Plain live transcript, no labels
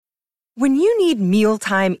When you need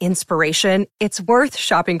mealtime inspiration, it's worth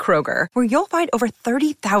shopping Kroger, where you'll find over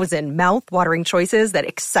 30,000 mouth-watering choices that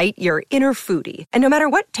excite your inner foodie. And no matter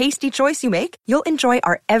what tasty choice you make, you'll enjoy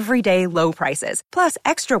our everyday low prices, plus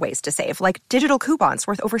extra ways to save, like digital coupons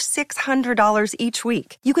worth over $600 each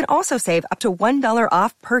week. You can also save up to $1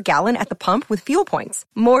 off per gallon at the pump with fuel points.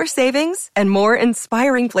 More savings and more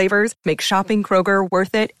inspiring flavors make shopping Kroger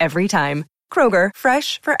worth it every time. Kroger,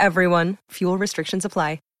 fresh for everyone. Fuel restrictions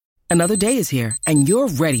apply. Another day is here, and you're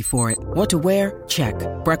ready for it. What to wear? Check.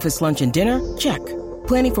 Breakfast, lunch, and dinner? Check.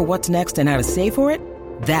 Planning for what's next and how to save for it?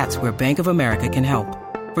 That's where Bank of America can help.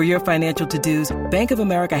 For your financial to-dos, Bank of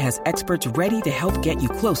America has experts ready to help get you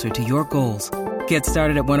closer to your goals. Get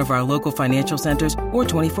started at one of our local financial centers or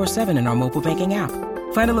 24/7 in our mobile banking app.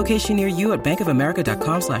 Find a location near you at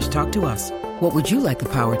bankofamerica.com/talktous. What would you like the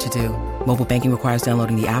power to do? Mobile banking requires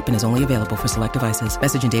downloading the app and is only available for select devices.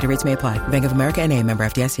 Message and data rates may apply. Bank of America N.A., member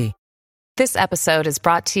FDIC. This episode is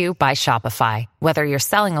brought to you by Shopify. Whether you're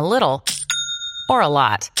selling a little or a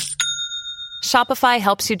lot, Shopify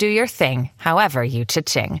helps you do your thing, however you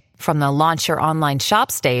cha-ching. From the launch your online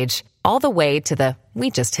shop stage, all the way to the we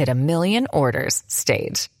just hit 1 million orders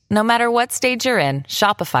stage. No matter what stage you're in,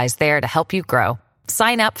 Shopify's there to help you grow.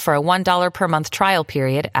 Sign up for a $1 per month trial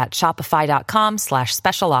period at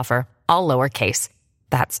shopify.com/special offer, all lowercase.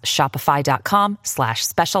 That's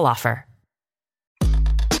shopify.com/special offer.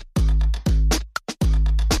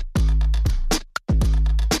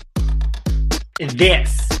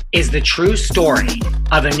 This is the true story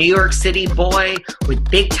of a New York City boy with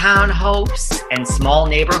big town hopes and small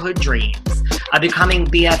neighborhood dreams of becoming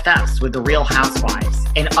BFFs with the Real Housewives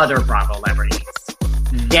and other Bravo celebrities.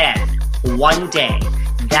 Then, one day,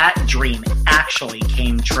 that dream actually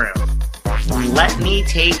came true. Let me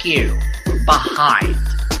take you behind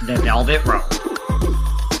the velvet rope.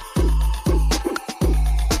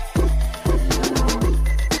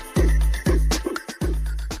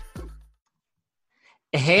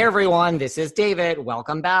 Hey everyone, this is David.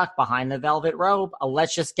 Welcome back behind the velvet rope.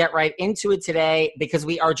 Let's just get right into it today because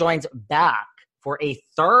we are joined back for a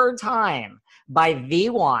third time by the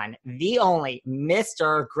one, the only,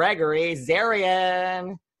 Mr. Gregory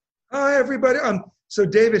Zarian. Hi everybody. So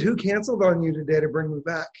David, who canceled on you today to bring me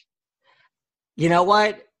back? You know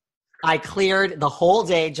what? I cleared the whole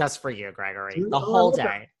day just for you, Gregory. The whole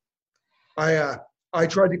day. I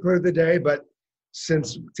tried to clear the day, but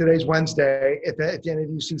since today's Wednesday, if any of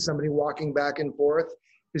you see somebody walking back and forth,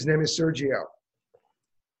 his name is Sergio.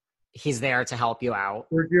 He's there to help you out.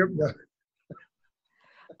 Sergio? No.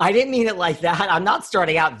 I didn't mean it like that. I'm not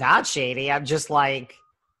starting out that shady. I'm just like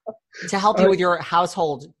to help you with your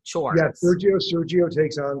household chores. Yeah, Sergio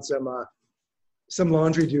takes on some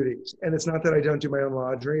laundry duties. And it's not that I don't do my own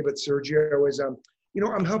laundry, but Sergio is, I'm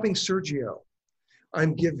helping Sergio.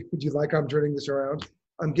 I'm turning this around?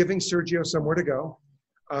 I'm giving Sergio somewhere to go.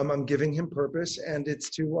 I'm giving him purpose, and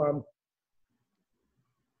it's to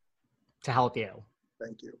help you.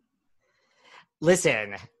 Thank you.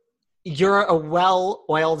 Listen, you're a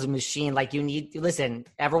well-oiled machine. Like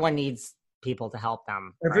everyone needs people to help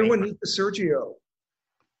them. Everyone needs a Sergio.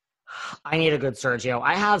 I need a good Sergio.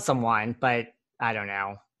 I have someone, but I don't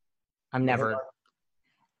know. I'm never.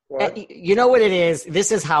 What? You know what it is?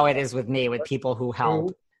 This is how it is with me, with people who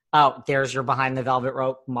help. Oh, there's your behind the velvet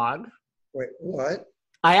rope mug. Wait, what?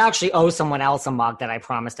 I actually owe someone else a mug that I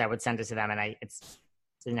promised I would send it to them, and it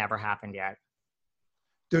never happened yet.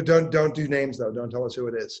 Don't do names though. Don't tell us who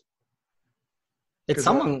it is. It's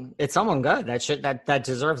someone good that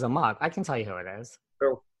deserves a mug. I can tell you who it is.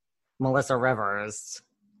 Oh. Melissa Rivers.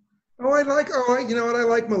 You know what? I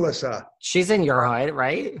like Melissa. She's in your hood,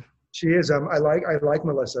 right? She is. I like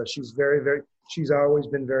Melissa. She's she's always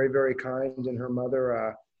been very, very kind, and her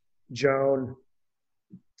mother, Joan,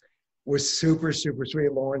 was super, super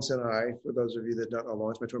sweet. Lawrence and I, for those of you that don't know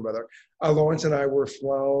Lawrence, my twin brother, Lawrence and I were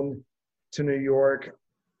flown to New York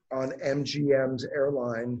on MGM's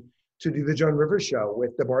airline to do the Joan Rivers show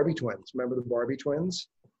with the Barbie twins. Remember the Barbie twins?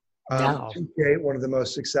 No. To create one of the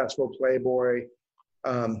most successful Playboy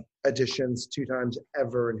editions 2 times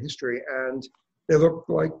ever in history. And they looked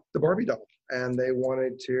like the Barbie doll. And they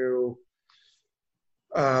wanted to,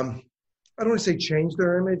 I don't want to say change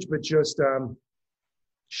their image, but just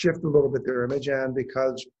shift a little bit their image. And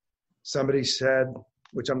because somebody said,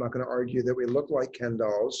 which I'm not going to argue, that we look like Ken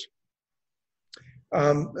dolls,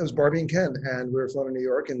 it was Barbie and Ken. And we were flown to New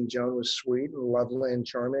York, and Joan was sweet and lovely and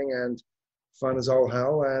charming and fun as all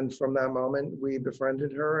hell. And from that moment, we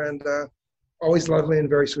befriended her, and always lovely and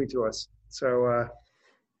very sweet to us. So,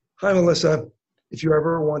 hi, Melissa. If you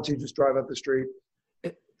ever want to just drive up the street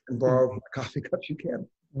and borrow a coffee cup, you can.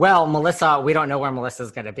 Well, Melissa, we don't know where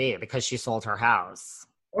Melissa's going to be because she sold her house.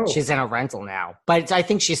 Oh, She's in a rental now, but I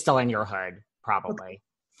think she's still in your hood, probably. Okay.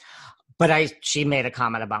 But she made a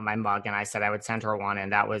comment about my mug, and I said I would send her one,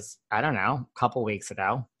 and that was, I don't know, a couple weeks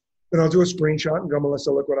ago. then I'll do a screenshot and go,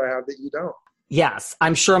 Melissa, look what I have that you don't. Yes,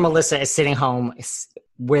 I'm sure Melissa is sitting home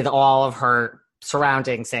with all of her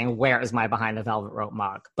surroundings saying, where is my Behind the Velvet Rope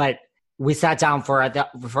mug? But we sat down for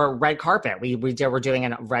a red carpet. We're doing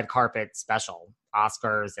a red carpet special,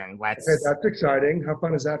 Oscars, and Okay, that's exciting. How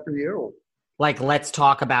fun is that for you? let's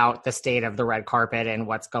talk about the state of the red carpet and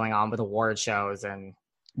what's going on with award shows, and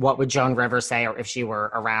what would Joan Rivers say or if she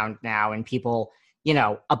were around now, and people,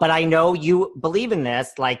 but I know you believe in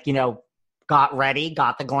this, got ready,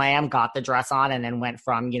 got the glam, got the dress on, and then went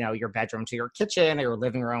from, your bedroom to your kitchen or your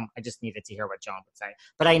living room. I just needed to hear what Joan would say.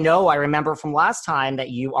 But I remember from last time that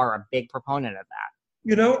you are a big proponent of that.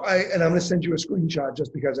 And I'm going to send you a screenshot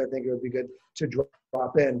just because I think it would be good to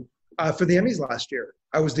drop in. For the Emmys last year,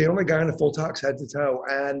 I was the only guy in a full tux head to toe.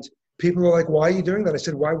 And people were like, why are you doing that? I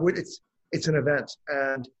said, why would it's an event.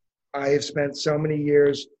 And I have spent so many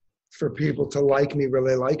years for people to like me,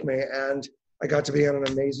 really like me. And I got to be on an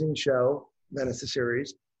amazing show, Venice the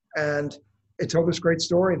series. And it told this great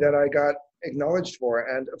story that I got acknowledged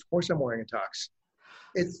for. And of course I'm wearing a tux.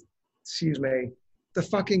 It's, the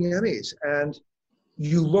fucking Emmys. And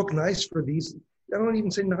you look nice for these. I don't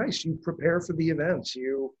even say nice. You prepare for the events.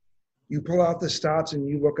 You pull out the stops and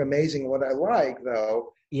you look amazing. What I like,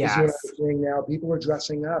 though, is what I'm seeing now. People are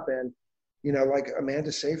dressing up, and like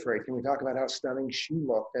Amanda Seyfried. Can we talk about how stunning she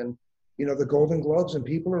looked? And the Golden Globes, and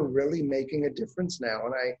people are really making a difference now.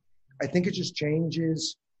 And I think it just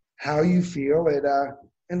changes how you feel.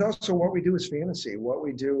 And also what we do is fantasy. What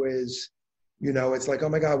we do is, it's like, oh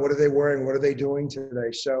my God, what are they wearing? What are they doing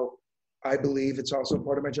today? So I believe it's also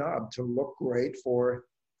part of my job to look great for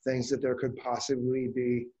things that there could possibly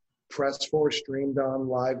be pressed for, streamed on,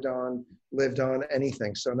 lived on,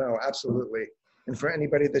 anything. So no, absolutely. And for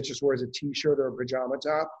anybody that just wears a t-shirt or a pajama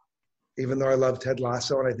top, even though I love Ted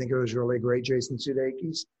Lasso and I think it was really great, Jason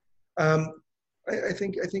Sudeikis, I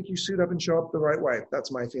think you suit up and show up the right way.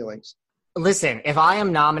 That's my feelings. Listen, if I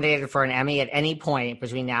am nominated for an Emmy at any point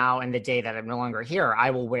between now and the day that I'm no longer here,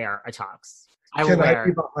 I will wear a tux. I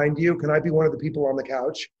be behind you? Can I be one of the people on the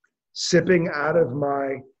couch sipping out of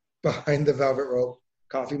my Behind the Velvet Rope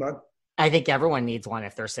coffee mug? I think everyone needs one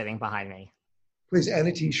if they're sitting behind me. Please, and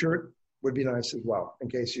a t-shirt would be nice as well, in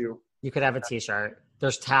case you could have a t-shirt.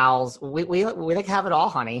 There's towels. We like to have it all,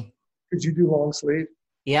 honey. Could you do long sleeve?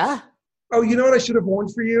 Yeah. Oh, you know what I should have worn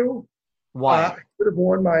for you? What? I should have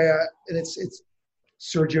worn my, and it's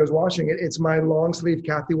Sergio's washing it. It's my long sleeve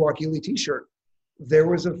Kathy Wakili t-shirt. There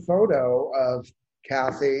was a photo of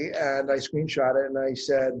Kathy, and I screenshot it, and I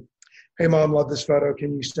said, hey, Mom, love this photo.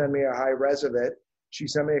 Can you send me a high res of it? She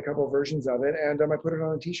sent me a couple of versions of it, and I put it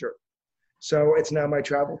on a t-shirt. So it's now my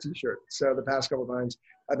travel t-shirt. So the past couple of times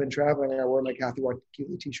I've been traveling, I wore my Kathy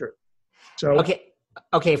Wakili t-shirt. So Okay.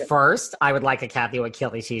 Yeah. First, I would like a Kathy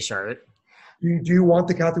Wakili t-shirt. Do you want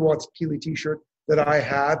the Kathy Wakili t-shirt that I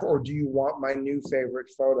have, or do you want my new favorite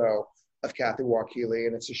photo of Kathy Wakili,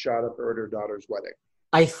 and it's a shot of her at her daughter's wedding?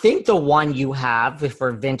 I think the one you have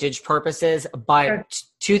for vintage purposes, but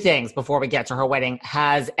two things before we get to her wedding.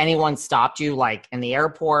 Has anyone stopped you in the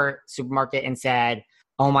airport, supermarket, and said,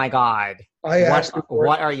 oh my God,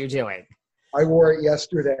 what are you doing? I wore it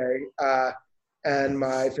yesterday, and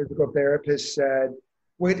my physical therapist said,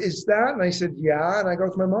 wait, is that? And I said, yeah. And I go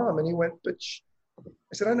with my mom, and he went, but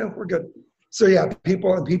I said, I know, we're good. So yeah,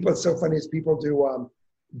 people, it's so funny is people do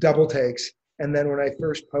double takes. And then when I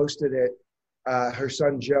first posted it, her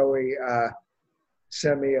son Joey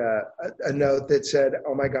sent me a note that said,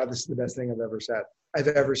 oh my God, this is the best thing I've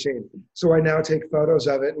ever seen. So I now take photos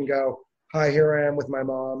of it and go, hi, here I am with my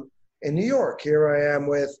mom in New York. Here I am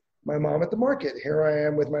with my mom at the market. Here I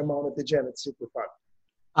am with my mom at the gym. It's super fun.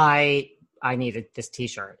 I needed this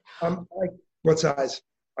t-shirt. What size?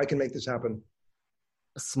 I can make this happen.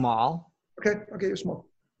 Small. Okay, you're small.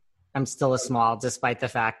 I'm still a small, despite the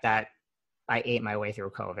fact that I ate my way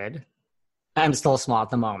through COVID. I'm still small at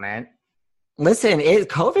the moment. Listen,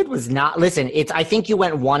 COVID was not, I think you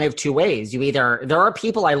went one of two ways. There are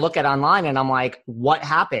people I look at online and I'm like, what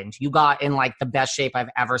happened? You got in the best shape I've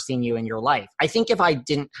ever seen you in your life. I think if I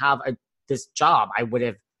didn't have this job, I would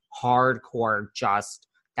have hardcore just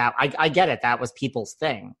that. I get it. That was people's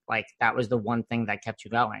thing. That was the one thing that kept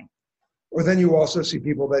you going. Or then you also see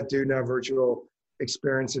people that do now virtual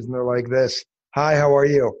experiences and they're like this. Hi, how are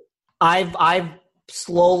you? I've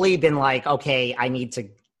slowly been okay, I need to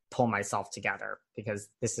pull myself together because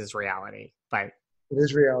this is reality. But it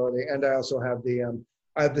is reality. And I also have the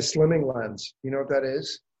I have the slimming lens. You know what that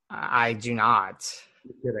is? I do not.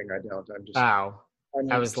 I'm kidding. I don't. Oh,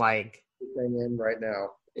 I'm I was like, thing in right now.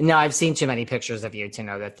 no, I've seen too many pictures of you to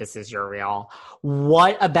know that this is your real.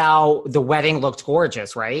 What about the wedding looked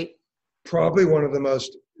gorgeous, right? Probably one of the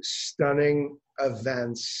most stunning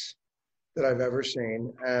events that I've ever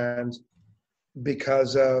seen. And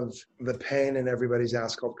because of the pain in everybody's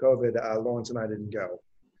ass called COVID, Lawrence and I didn't go.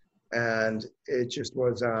 And it just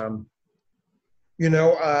was,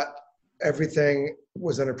 everything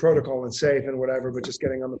was under protocol and safe and whatever, but just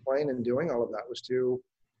getting on the plane and doing all of that was too,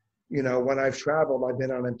 when I've traveled, I've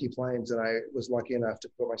been on empty planes, and I was lucky enough to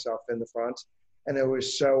put myself in the front, and it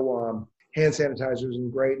was so hand sanitizers and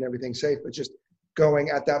great and everything safe, but just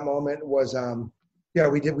going at that moment was,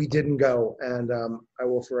 we didn't go. And I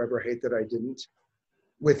will forever hate that I didn't.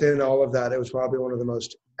 Within all of that, it was probably one of the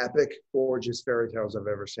most epic, gorgeous fairy tales I've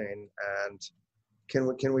ever seen. And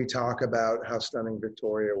can we talk about how stunning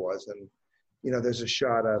Victoria was? And, there's a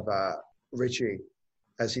shot of Richie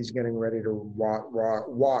as he's getting ready to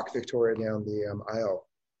walk Victoria down the aisle.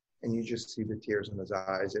 And you just see the tears in his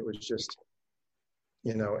eyes. It was just,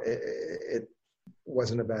 it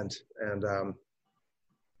was an event, and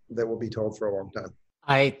that will be told for a long time.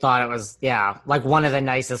 I thought it was, like one of the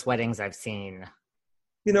nicest weddings I've seen.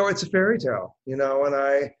 It's a fairy tale,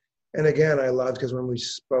 and again, I loved, because when we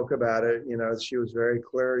spoke about it, she was very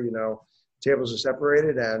clear, tables are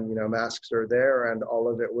separated and, masks are there, and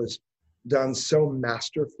all of it was done so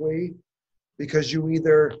masterfully, because you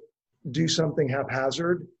either do something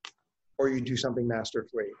haphazard or you do something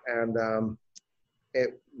masterfully. And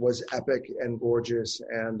it was epic and gorgeous.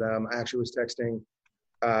 And I actually was texting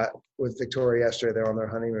with Victoria yesterday. They're on their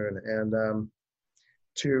honeymoon, and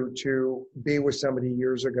to be with somebody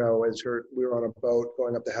years ago, we were on a boat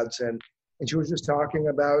going up the Hudson, and she was just talking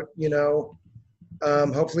about,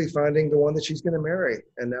 hopefully finding the one that she's going to marry.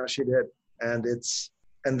 And now she did. And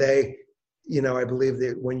they, I believe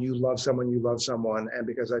that when you love someone, you love someone. And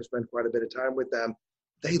because I've spent quite a bit of time with them,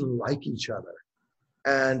 they like each other.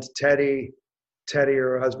 And Teddy,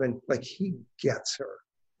 her husband, like, he gets her.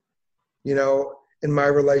 In my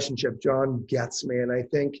relationship, John gets me. And I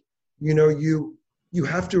think, you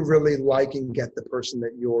have to really like and get the person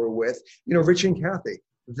that you're with. Rich and Kathy,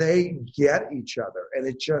 they get each other. And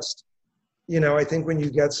it just, I think when you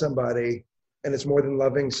get somebody, and it's more than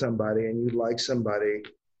loving somebody, and you like somebody,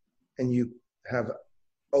 and you have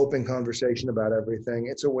open conversation about everything,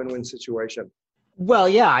 it's a win-win situation. Well,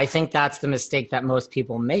 yeah, I think that's the mistake that most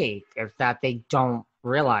people make, is that they don't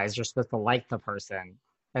realize you're supposed to like the person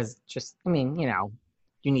as just,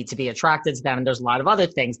 you need to be attracted to them, and there's a lot of other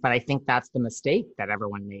things, but I think that's the mistake that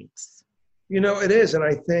everyone makes. It is. And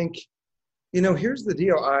I think, here's the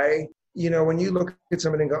deal. When you look at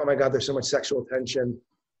somebody and go, oh my God, there's so much sexual tension.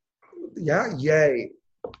 Yeah, yay.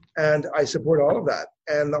 And I support all of that.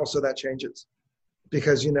 And also that changes,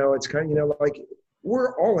 because, it's kind of, like,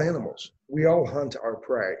 we're all animals. We all hunt our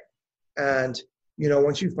prey. And,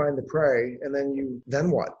 once you find the prey, and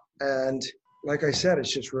then what? And like I said,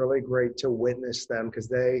 it's just really great to witness them, because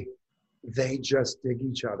they just dig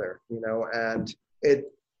each other, and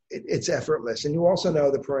it's effortless. And you also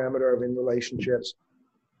know the parameter of in relationships,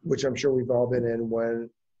 which I'm sure we've all been in, when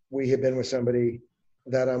we have been with somebody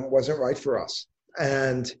that wasn't right for us.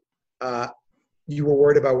 And you were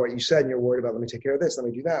worried about what you said, and you're worried about, let me take care of this, let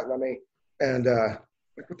me do that, and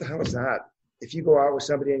what the hell is that? If you go out with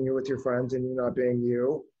somebody and you're with your friends and you're not being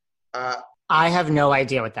you, I have no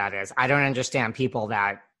idea what that is. I don't understand people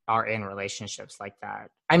that are in relationships like that.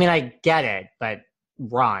 I mean, I get it, but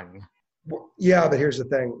run. Yeah, but here's the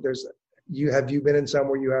thing. Have you been in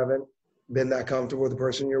somewhere you haven't been that comfortable with the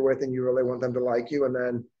person you're with, and you really want them to like you, and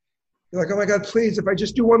then you're like, oh my God, please, if I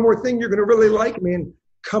just do one more thing, you're going to really like me. And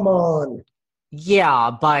come on.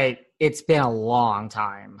 Yeah, but it's been a long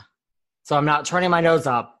time. So I'm not turning my nose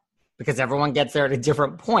up, because everyone gets there at a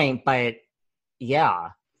different point. But yeah,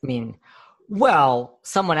 well,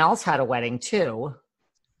 someone else had a wedding too.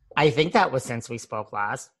 I think that was since we spoke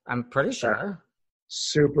last. I'm pretty sure.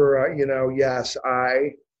 Super, yes,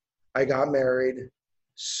 I got married.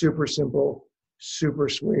 Super simple, super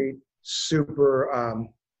sweet, super.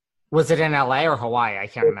 Was it in LA or Hawaii? I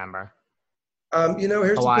can't remember.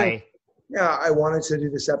 Here's Hawaii. The thing. Yeah, I wanted to do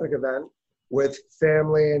this epic event with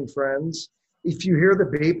family and friends. If you hear the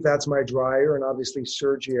beep, that's my dryer, and obviously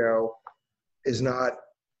Sergio is not.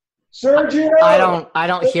 Sergio! I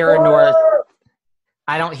don't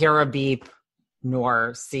hear a beep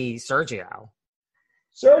nor see Sergio.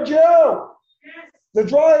 Sergio! The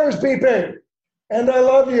dryer is beeping, and I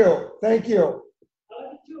love you. Thank you. I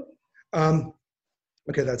love you too.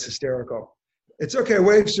 Okay, that's hysterical. It's okay.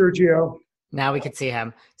 Wave, Sergio. Now we could see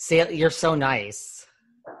him. See, you're so nice.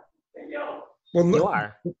 Well, You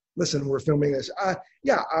are. Listen, we're filming this.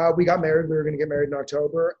 We got married. We were going to get married in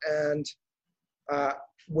October. And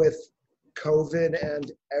with COVID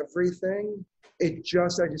and everything, I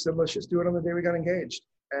just said, let's just do it on the day we got engaged.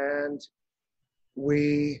 And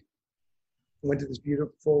we went to this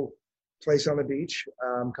beautiful place on the beach,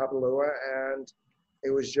 Kapalua, and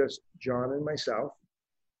it was just John and myself.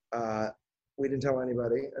 We didn't tell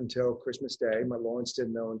anybody until Christmas Day. My Lawrence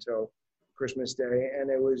didn't know until Christmas Day. And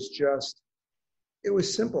it was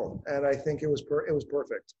simple. And I think it was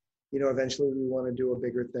perfect. Eventually we want to do a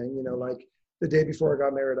bigger thing. Like the day before I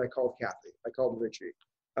got married, I called Kathy. I called Richie.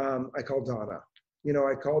 I called Donna.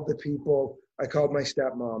 I called the people. I called my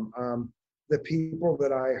stepmom. The people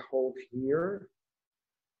that I hold here,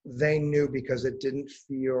 they knew because it didn't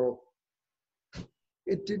feel,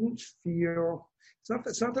 it's not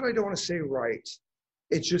that I don't want to say right.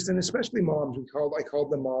 It's just, and especially moms, I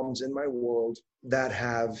called the moms in my world that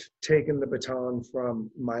have taken the baton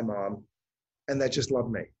from my mom and that just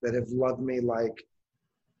love me, that have loved me like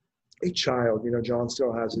a child. John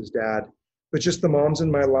still has his dad, but just the moms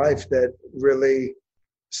in my life that really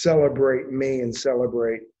celebrate me and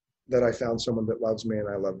celebrate that I found someone that loves me and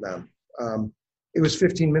I love them. It was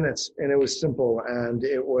 15 minutes and it was simple. And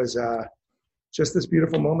it was just this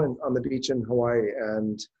beautiful moment on the beach in Hawaii.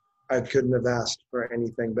 And I couldn't have asked for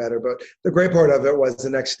anything better. But the great part of it was the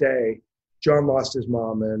next day, John lost his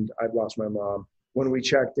mom and I'd lost my mom. When we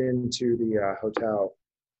checked into the hotel,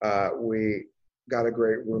 we got a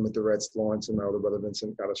great room at the Ritz. Lawrence and my older brother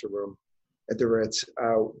Vincent got us a room at the Ritz.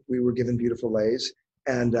 We were given beautiful leis.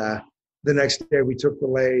 And the next day we took the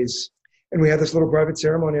leis and we had this little private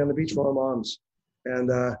ceremony on the beach for our moms. And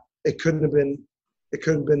it couldn't have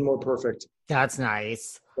been more perfect. That's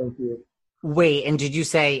nice. Thank you. Wait, and did you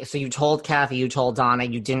say, so you told Kathy, you told Donna,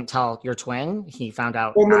 you didn't tell your twin? He found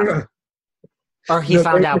out No. Or he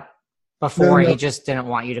found out before, he just didn't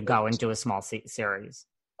want you to go and do a small series?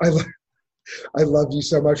 I love you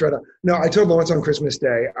so much right now. No, I told Lawrence on Christmas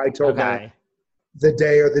Day. I told him the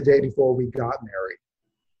day or the day before we got married.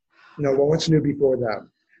 Lawrence knew before that.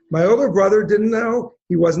 My older brother didn't know.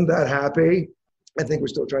 He wasn't that happy. I think we're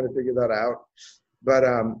still trying to figure that out. But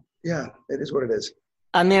it is what it is.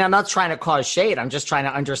 I mean, I'm not trying to cause shade. I'm just trying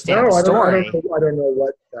to understand the story. I don't know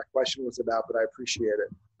what that question was about, but I appreciate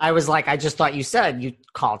it. I was like, I just thought you said you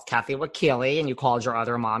called Kathy Wakili and you called your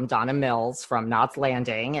other mom, Donna Mills, from Knots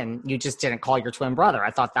Landing, and you just didn't call your twin brother.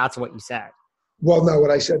 I thought that's what you said. Well, no,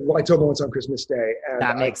 what I said, I told Lawrence on Christmas Day. And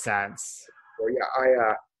that makes sense.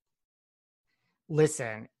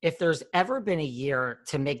 Listen, if there's ever been a year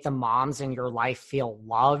to make the moms in your life feel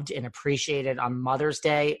loved and appreciated on Mother's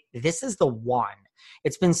Day, this is the one.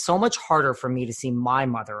 It's been so much harder for me to see my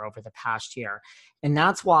mother over the past year. And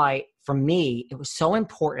that's why, for me, it was so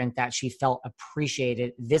important that she felt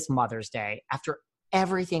appreciated this Mother's Day after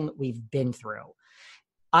everything we've been through.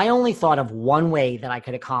 I only thought of one way that I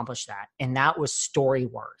could accomplish that, and that was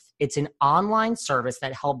Storyworth. It's an online service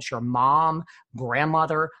that helps your mom,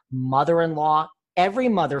 grandmother, mother-in-law, every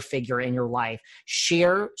mother figure in your life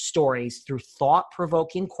share stories through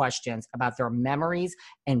thought-provoking questions about their memories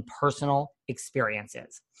and personal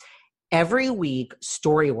experiences. Every week,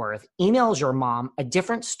 Storyworth emails your mom a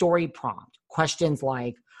different story prompt. Questions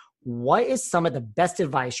like, what is some of the best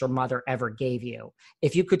advice your mother ever gave you?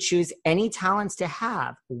 If you could choose any talents to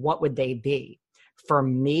have, what would they be? For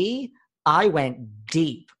me, I went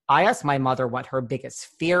deep. I asked my mother what her biggest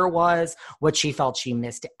fear was, what she felt she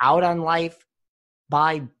missed out on life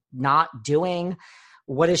by not doing,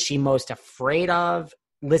 what is she most afraid of?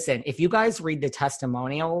 Listen, if you guys read the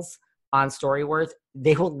testimonials on Storyworth,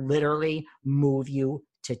 they will literally move you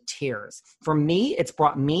to tears. For me, it's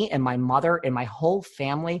brought me and my mother and my whole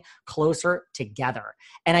family closer together.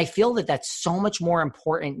 And I feel that that's so much more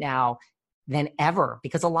important now than ever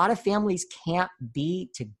because a lot of families can't be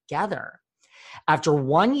together. After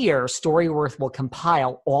 1 year, Storyworth will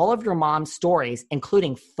compile all of your mom's stories,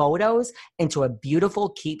 including photos, into a beautiful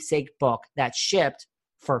keepsake book that's shipped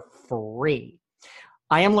for free.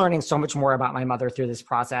 I am learning so much more about my mother through this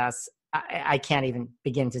process. I can't even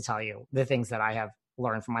begin to tell you the things that I have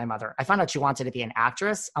learned from my mother. I found out she wanted to be an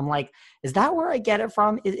actress. I'm like, is that where I get it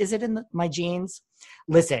from? Is it in my genes?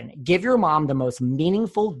 Listen, give your mom the most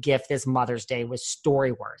meaningful gift this Mother's Day with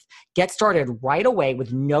Storyworth. Get started right away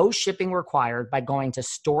with no shipping required by going to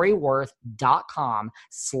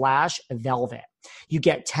storyworth.com/velvet. You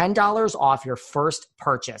get $10 off your first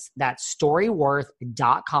purchase. That's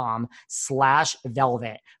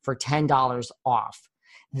storyworth.com/velvet for $10 off.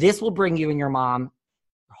 This will bring you and your mom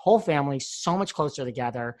whole family so much closer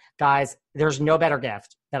together. Guys, there's no better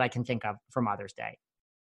gift that I can think of for Mother's Day.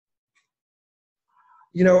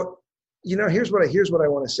 Here's what I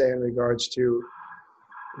want to say in regards to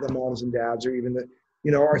the moms and dads, or even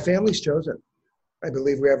our family's chosen. I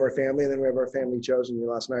believe we have our family, and then we have our family chosen.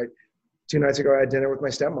 Last night, 2 nights ago, I had dinner with my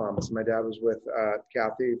stepmoms. My dad was with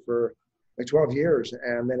Kathy for like 12 years,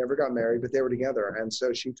 and they never got married, but they were together. And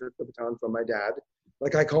so she took the baton from my dad.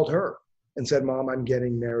 Like, I called her and said, Mom, I'm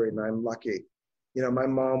getting married, and I'm lucky. My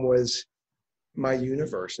mom was my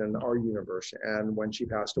universe and our universe. And when she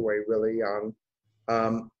passed away really young,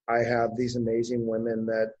 I have these amazing women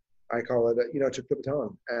that I call it, took the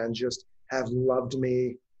baton and just have loved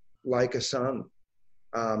me like a son.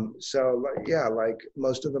 Like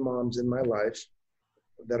most of the moms in my life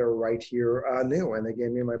that are right here knew, and they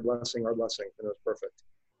gave me our blessing, and it was perfect.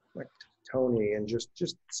 Like Tony and just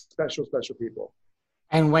special people.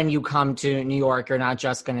 And when you come to New York, you're not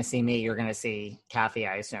just going to see me, you're going to see Kathy,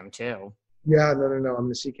 I assume, too. Yeah, no. I'm going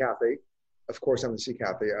to see Kathy. Of course, I'm going to see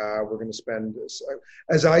Kathy. We're going to spend,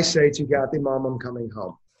 as I say to Kathy, Mom, I'm coming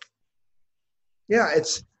home. Yeah,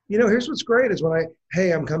 it's, here's what's great is when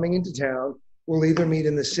I'm coming into town, we'll either meet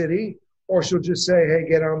in the city, or she'll just say, hey,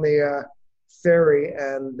 get on the ferry,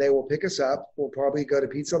 and they will pick us up. We'll probably go to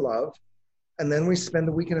Pizza Love, and then we spend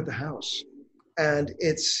the weekend at the house. And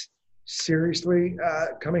it's seriously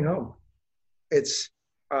coming home. It's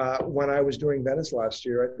when I was doing Venice last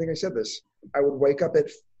year, I think I said this, I would wake up at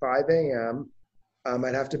 5 a.m.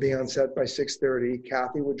 I'd have to be on set by 6:30.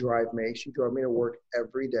 Kathy would drive me. She drove me to work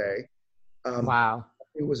every day. Wow.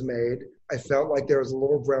 It was made. I felt like there was a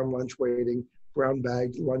little brown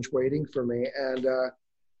bagged lunch waiting for me, and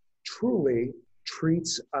truly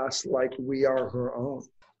treats us like we are her own.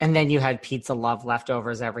 And then you had Pizza Love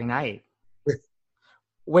leftovers every night,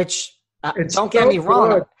 which don't get so me wrong.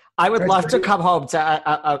 Good. I would love to come home to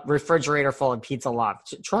a refrigerator full of Pizza Love.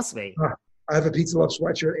 Trust me. I have a Pizza Love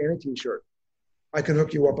sweatshirt and a t-shirt. I can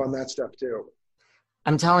hook you up on that stuff too.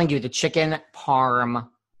 I'm telling you, the chicken parm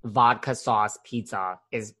vodka sauce pizza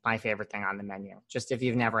is my favorite thing on the menu. Just if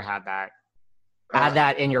you've never had that, add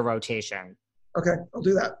that in your rotation. Okay, I'll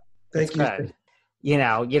do that. Thank you. Good. You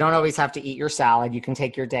don't always have to eat your salad. You can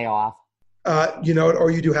take your day off.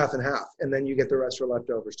 Or you do half and half, and then you get the rest for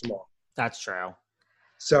leftovers tomorrow. That's true.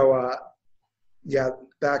 So,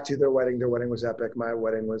 back to their wedding. Their wedding was epic. My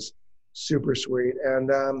wedding was super sweet. And,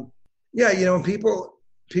 when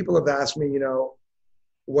people have asked me,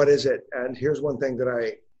 what is it? And here's one thing that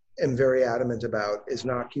I am very adamant about is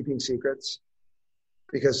not keeping secrets,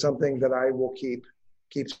 because something that I will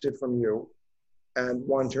keeps it from you. And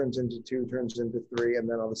 1 turns into 2, turns into 3, and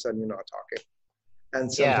then all of a sudden you're not talking.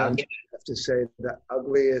 And sometimes you have to say the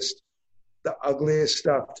ugliest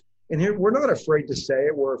stuff. And here, we're not afraid to say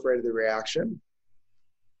it. We're afraid of the reaction.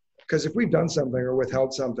 Because if we've done something or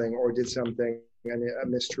withheld something or did something, and a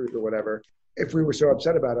mistruth or whatever, if we were so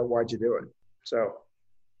upset about it, why'd you do it? So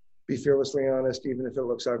be fearlessly honest, even if it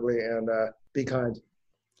looks ugly, and be kind.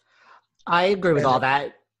 I agree with all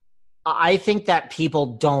that. I think that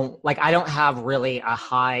people I don't have really a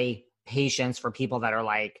high patience for people that are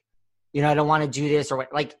like, I don't want to do this, or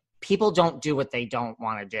what. Like, people don't do what they don't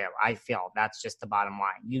want to do. I feel that's just the bottom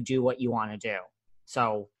line. You do what you want to do.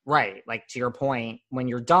 So, right. Like, to your point, when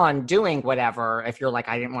you're done doing whatever, if you're like,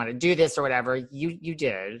 I didn't want to do this or whatever, you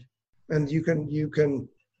did. And you can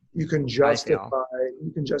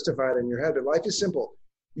justify it in your head. But life is simple.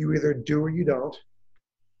 You either do or you don't.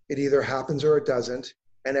 It either happens or it doesn't.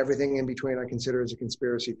 And everything in between I consider as a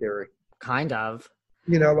conspiracy theory. Kind of.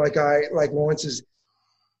 Like Lawrence is,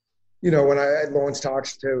 when Lawrence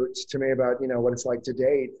talks to me about, what it's like to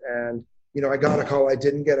date, and, I got a call, I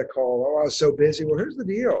didn't get a call. Oh, I was so busy. Well, here's the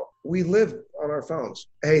deal. We live on our phones.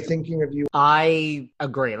 Hey, thinking of you. I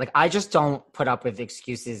agree. Like, I just don't put up with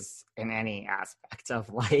excuses in any aspect of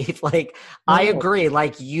life. Like, no. I agree.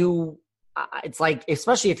 Like, it's like,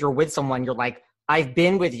 especially if you're with someone, you're like, I've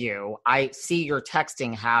been with you. I see your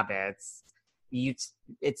texting habits.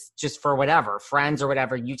 It's just for whatever, friends or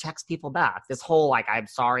whatever, you text people back. This whole, I'm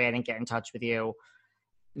sorry I didn't get in touch with you.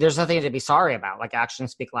 There's nothing to be sorry about. Like,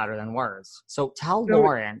 actions speak louder than words. So tell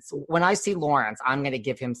Lawrence, when I see Lawrence, I'm going to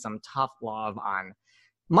give him some tough love on,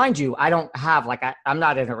 mind you, I don't have, I'm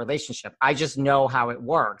not in a relationship. I just know how it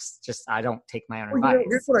works. Just, I don't take my own advice.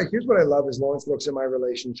 Here's what I love is Lawrence looks at my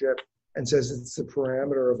relationship and says it's the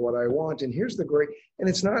parameter of what I want. And here's the great, and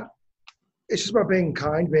it's just about being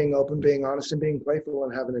kind, being open, being honest, and being playful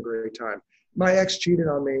and having a great time. My ex cheated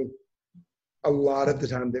on me a lot of the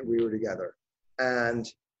time that we were together. And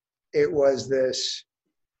it was this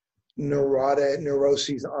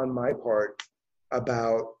neuroses on my part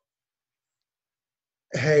about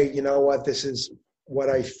hey, you know what, this is what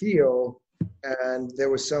I feel. And there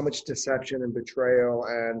was so much deception and betrayal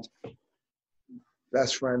and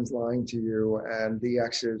best friends lying to you and the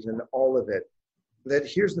exes and all of it. That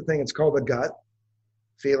here's the thing, it's called a gut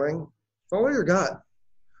feeling. Follow your gut.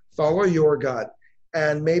 Follow your gut.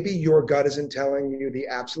 And maybe your gut isn't telling you the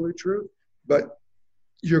absolute truth, but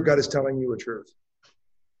your gut is telling you a truth.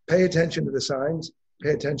 Pay attention to the signs,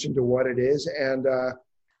 pay attention to what it is, and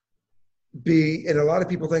and a lot of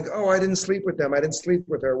people think, oh, I didn't sleep with them, I didn't sleep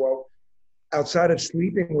with her. Well, outside of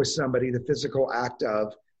sleeping with somebody, the physical act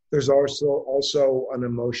of, there's also an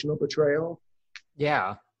emotional betrayal.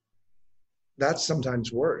 Yeah. That's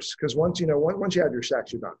sometimes worse, because once you have your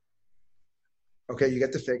sex, you're done. Okay, you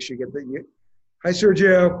get the fix, hi,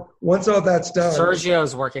 Sergio. Once all that's done.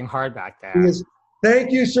 Sergio's working hard back there.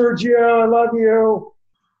 Thank you, Sergio. I love you.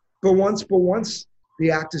 But once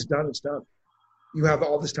the act is done, it's done. You have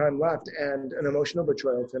all this time left, and an emotional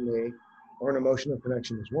betrayal to me, or an emotional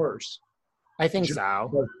connection, is worse. I think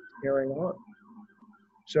so. Carrying on.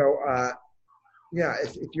 So,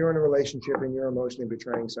 if you're in a relationship and you're emotionally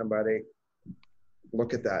betraying somebody,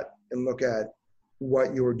 look at that and look at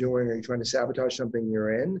what you're doing. Are you trying to sabotage something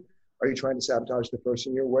you're in? Are you trying to sabotage the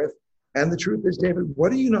person you're with? And the truth is, David,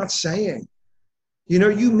 what are you not saying?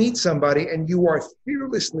 You meet somebody and you are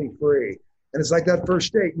fearlessly free. And it's like that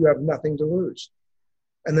first date, you have nothing to lose.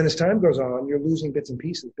 And then as time goes on, you're losing bits and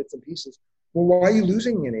pieces. Well, why are you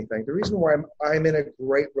losing anything? The reason why I'm in a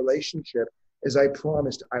great relationship is I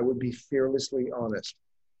promised I would be fearlessly honest,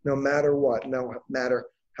 no matter what, no matter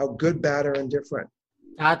how good, bad, or indifferent.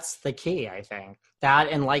 That's the key, I think. That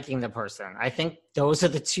and liking the person. I think those are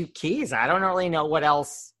the two keys. I don't really know what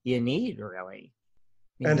else you need, really.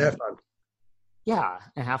 And have fun. Yeah,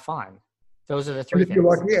 and have fun. Those are the three things. If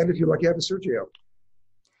you're lucky, have a Sergio.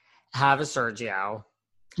 Have a Sergio.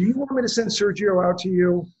 Do you want me to send Sergio out to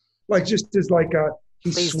you? Like, just as like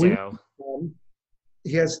he's Please sweet. Do.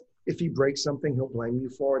 If he breaks something, he'll blame you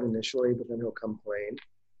for it initially, but then he'll complain.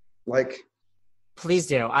 Like, please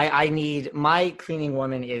do. I need, my cleaning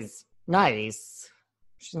woman is nice.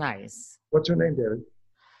 She's nice. What's her name, David?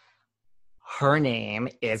 Her name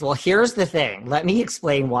is, well, here's the thing. Let me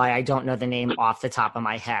explain why I don't know the name off the top of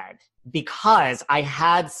my head. Because I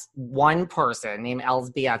had one person named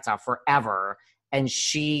Elzbieta forever, and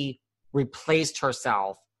she replaced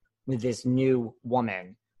herself with this new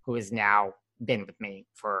woman who has now been with me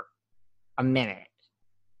for a minute.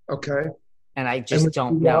 Okay. And I just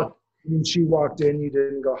don't know. When she walked in, you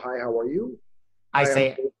didn't go, hi, how are you?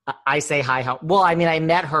 I say hi. Well, I mean, I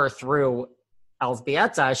met her through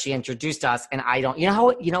Elzbieta. She introduced us, and I don't, you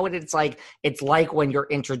know what it's like? It's like when you're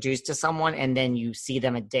introduced to someone and then you see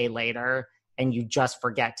them a day later and you just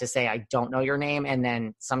forget to say, I don't know your name. And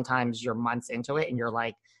then sometimes you're months into it and you're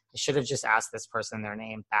like, I should have just asked this person their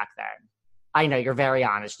name back then. I know you're very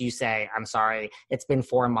honest. You say, I'm sorry. It's been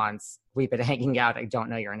 4 months. We've been hanging out. I don't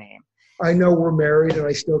know your name. I know we're married and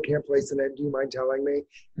I still can't place the name. Do you mind telling me?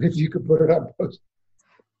 If you could put it up.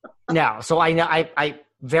 No. So I know I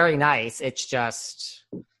very nice. It's just,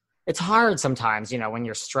 it's hard sometimes, when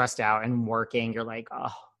you're stressed out and working, you're like,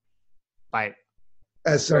 oh, but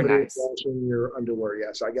as somebody nice. Washing your underwear.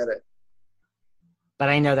 Yes, I get it. But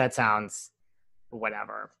I know that sounds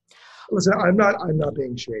whatever. Listen, I'm not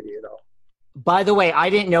being shady at all. By the way, I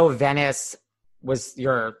didn't know Venice was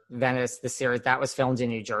the series that was filmed in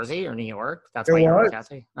New Jersey or New York. That's why you're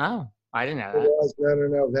Kathy. Oh, I didn't know that. It was.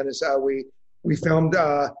 No. Venice. We filmed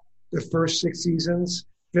the first 6 seasons.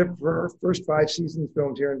 First 5 seasons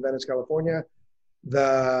filmed here in Venice, California.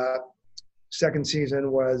 The second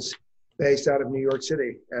season was based out of New York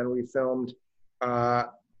City, and we filmed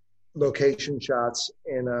location shots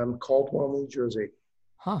in Caldwell, New Jersey.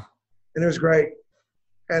 Huh. And it was great.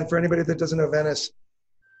 And for anybody that doesn't know Venice,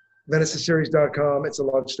 VeniceTheSeries.com. It's a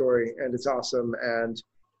love story, and it's awesome. And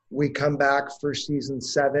we come back for season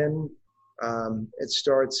 7. It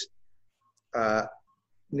starts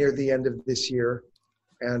near the end of this year.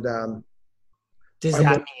 And does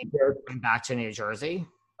that mean coming back to New Jersey?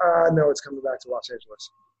 No, it's coming back to Los Angeles.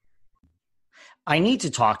 I need to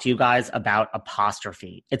talk to you guys about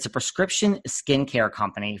Apostrophe. It's a prescription skincare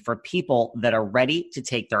company for people that are ready to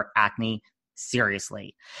take their acne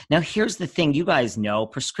seriously. Now, here's the thing. You guys know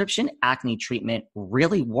prescription acne treatment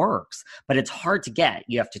really works, but it's hard to get.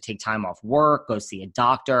 You have to take time off work, go see a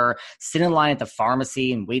doctor, sit in line at the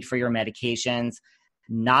pharmacy and wait for your medications.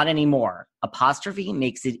 Not anymore. Apostrophe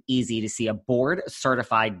makes it easy to see a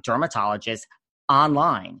board-certified dermatologist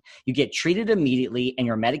online. You get treated immediately and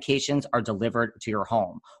your medications are delivered to your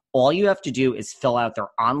home. All you have to do is fill out their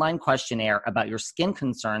online questionnaire about your skin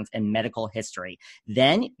concerns and medical history.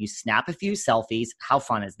 Then you snap a few selfies. How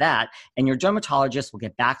fun is that? And your dermatologist will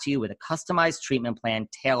get back to you with a customized treatment plan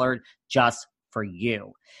tailored just for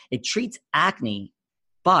you. It treats acne,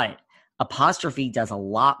 but Apostrophe does a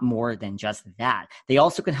lot more than just that. They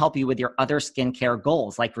also can help you with your other skincare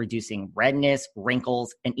goals, like reducing redness,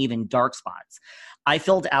 wrinkles, and even dark spots. I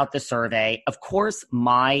filled out the survey. Of course,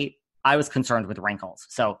 I was concerned with wrinkles,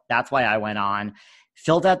 so that's why I went on,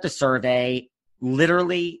 filled out the survey.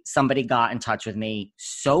 Literally, somebody got in touch with me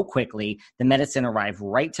so quickly. The medicine arrived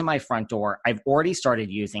right to my front door. I've already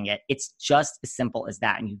started using it. It's just as simple as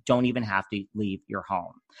that, and you don't even have to leave your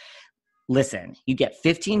home. Listen, you get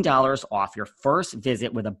 $15 off your first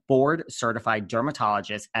visit with a board-certified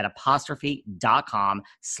dermatologist at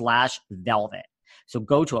apostrophe.com/velvet. So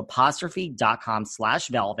go to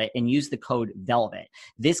apostrophe.com/velvet and use the code VELVET.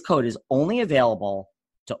 This code is only available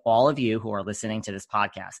to all of you who are listening to this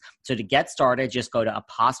podcast. So to get started, just go to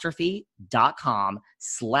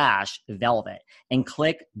apostrophe.com/velvet and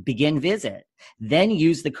click begin visit. Then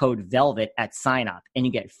use the code VELVET at sign up and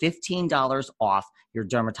you get $15 off your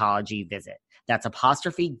dermatology visit. That's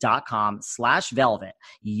apostrophe.com/velvet.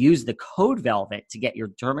 Use the code VELVET to get your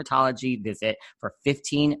dermatology visit for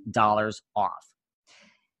 $15 off.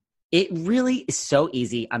 It really is so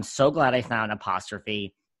easy. I'm so glad I found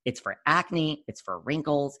Apostrophe. It's for acne, it's for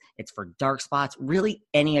wrinkles, it's for dark spots, really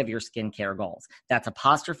any of your skincare goals. That's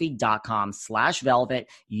apostrophe.com/velvet.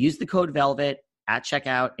 Use the code VELVET at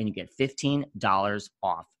checkout and you get $15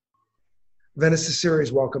 off. Venice's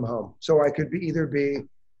series, Welcome Home. So I could either be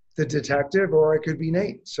the detective or I could be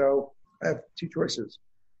Nate. So I have two choices.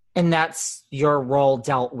 And that's your role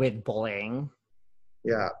dealt with bullying.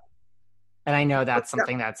 Yeah. And I know that's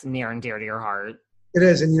something that's near and dear to your heart. It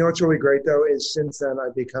is. And you know what's really great, though, is since then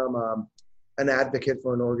I've become an advocate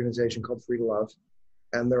for an organization called Free to Love.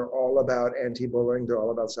 And they're all about anti-bullying. They're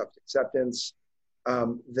all about self-acceptance.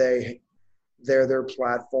 Their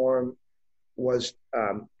platform was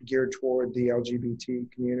geared toward the LGBT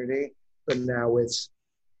community, but now it's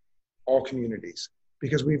all communities.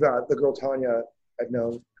 Because we've the girl Tanya I've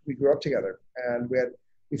known, we grew up together. And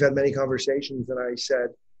we've had many conversations. And I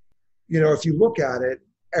said, you know, if you look at it,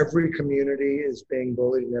 every community is being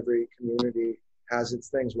bullied and every community has its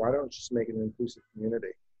things. Why don't you just make it an inclusive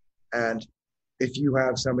community? And if you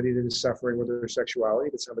have somebody that is suffering with their sexuality,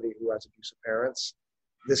 but somebody who has abusive parents,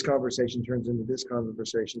 this conversation turns into this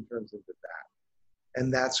conversation turns into that.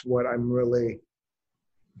 And that's what I'm really,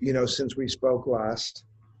 you know, since we spoke last,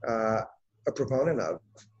 a proponent of.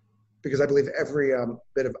 Because I believe every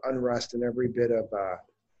bit of unrest and every bit of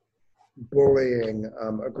bullying,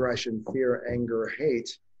 aggression, fear, anger,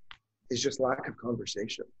 hate is just lack of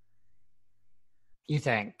conversation. You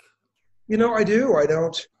think? You know, I do. I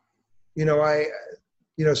don't. You know,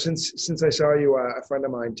 since I saw you, a friend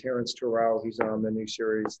of mine, Terrence Terrell, he's on the new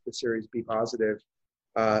series, the series Be Positive.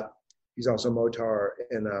 He's also Motar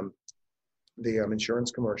in the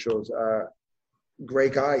insurance commercials.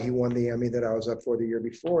 Great guy. He won the Emmy that I was up for the year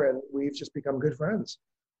before, and we've just become good friends.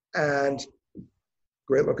 And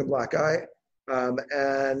great looking black guy.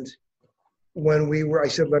 And when I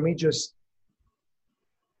said, let me just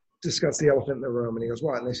discuss the elephant in the room. And he goes,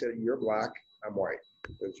 what? And I said, you're black, I'm white.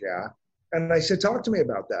 He goes, yeah. And I said, talk to me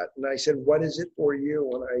about that. And I said, what is it for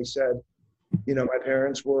you? And I said, you know, my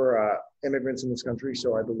parents were immigrants in this country,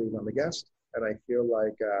 so I believe I'm a guest. And I feel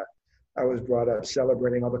like I was brought up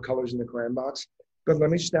celebrating all the colors in the crayon box. But let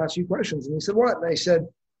me just ask you questions. And he said, what? And I said,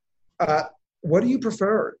 what do you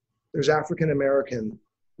prefer? There's African American,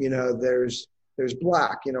 you know, there's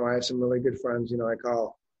black. You know, I have some really good friends. You know, I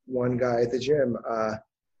call one guy at the gym,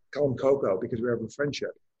 call him Coco because we have a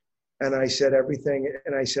friendship. And I said everything.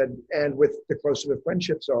 And I said, and with the closer the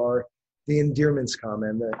friendships are, the endearments come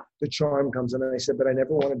and the charm comes. And I said, but I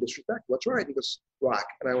never want to disrespect. What's right? He goes, black.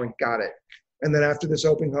 And I went, got it. And then after this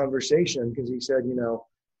open conversation, because he said, you know,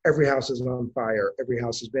 every house is on fire. Every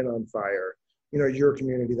house has been on fire. You know, your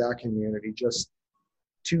community, that community, just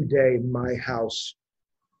today, my house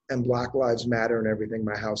and Black Lives Matter and everything,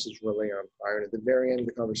 my house is really on fire. And at the very end of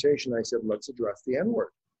the conversation, I said, let's address the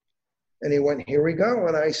N-word. And he went, here we go.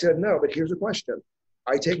 And I said, no, but here's a question.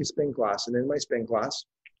 I take a spin class, and in my spin class,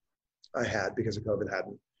 I had, because of COVID,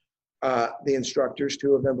 hadn't. The instructors,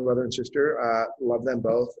 two of them, brother and sister, love them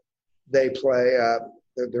both. They play,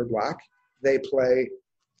 they're black. They play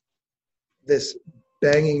this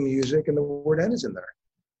banging music, and the word N is in there.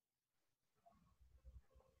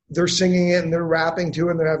 They're singing it and they're rapping to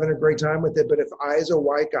it and they're having a great time with it. But if I, as a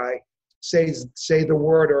white guy, say the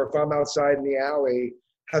word, or if I'm outside in the alley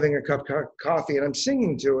having a cup of coffee and I'm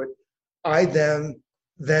singing to it, I then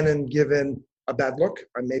then am given a bad look.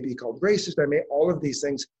 I may be called racist. I may all of these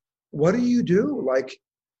things. What do you do? Like,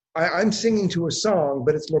 I'm singing to a song,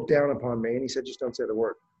 but it's looked down upon me. And he said, just don't say the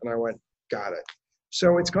word. And I went, got it.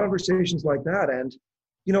 So it's conversations like that. And,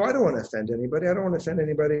 you know, I don't want to offend anybody. I don't want to offend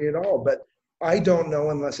anybody at all. But I don't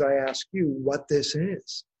know unless I ask you what this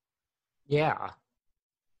is. Yeah.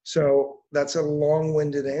 So that's a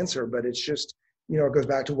long-winded answer, but it's just, you know, it goes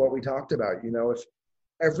back to what we talked about. You know, if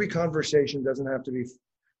every conversation doesn't have to be,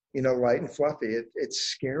 you know, light and fluffy, it's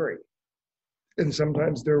scary. And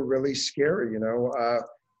sometimes they're really scary, you know.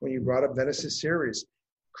 When you brought up Venice's series,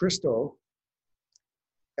 Crystal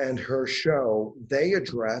and her show, they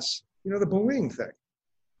address, you know, the bullying thing.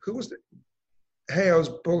 Who was it? Hey, I was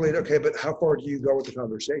bullied. Okay, but how far do you go with the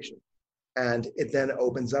conversation? And it then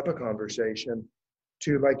opens up a conversation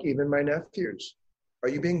to, like, even my nephews. Are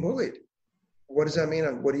you being bullied? What does that mean?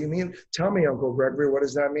 What do you mean? Tell me, Uncle Gregory, what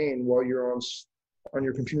does that mean while you're on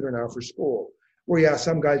your computer now for school? Well, yeah,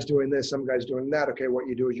 some guy's doing this, some guy's doing that. Okay, what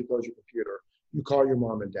you do is you close your computer. You call your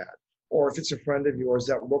mom and dad. Or if it's a friend of yours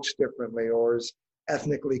that looks differently or is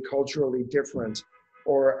ethnically, culturally different,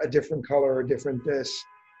 or a different color or different this,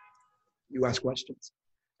 you ask questions.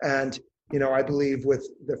 And, you know, I believe with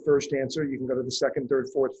the first answer, you can go to the second, third,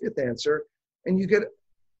 fourth, fifth answer, and you get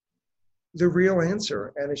the real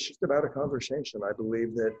answer. And it's just about a conversation. I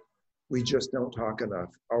believe that we just don't talk enough.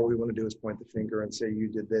 All we want to do is point the finger and say, you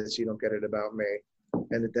did this, you don't get it about me.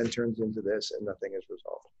 And it then turns into this and nothing is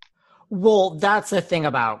resolved. Well, that's the thing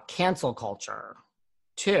about cancel culture,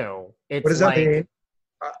 too. It's what does that like, mean?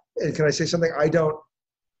 And can I say something?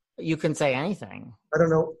 You can say anything. I don't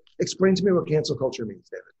know. Explain to me what cancel culture means,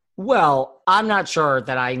 David. Well, I'm not sure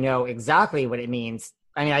that I know exactly what it means.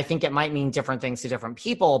 I mean, I think it might mean different things to different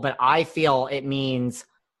people, but I feel it means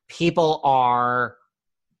people are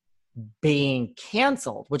being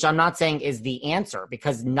canceled, which I'm not saying is the answer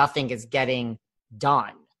because nothing is getting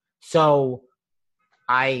done. So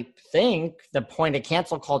I think the point of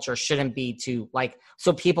cancel culture shouldn't be to, like,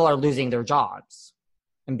 so people are losing their jobs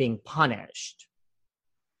and being punished,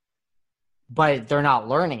 but they're not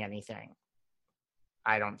learning anything.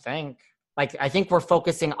 I don't think. Like, I think we're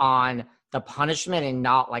focusing on the punishment and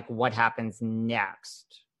not, like, what happens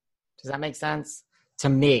next. Does that make sense? To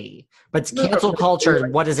me. But cancel culture,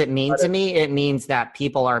 what does it mean to me? It means that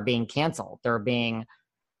people are being canceled. They're being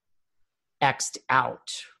X'd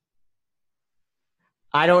out.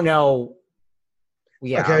 I don't know.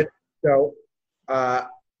 Yeah. Okay. So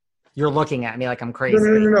you're looking at me like I'm crazy.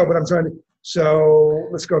 No, but I'm trying to. So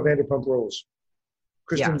let's go Vanderpump Rules.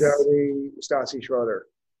 Kristen Yes. Doute, Stassi Schroeder,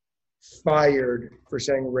 fired for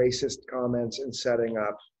saying racist comments and setting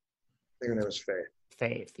up, I think her name was Faith.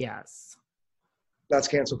 Faith, yes. That's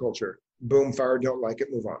cancel culture. Boom, fired, don't like it,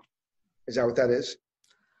 move on. Is that what that is?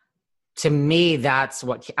 To me, that's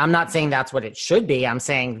what, I'm not saying that's what it should be. I'm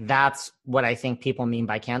saying that's what I think people mean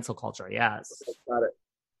by cancel culture, yes. Got it.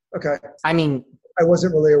 Okay. I mean, I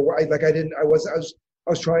wasn't really aware. I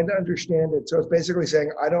was trying to understand it. So it's basically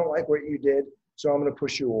saying, I don't like what you did, so I'm going to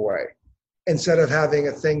push you away. Instead of having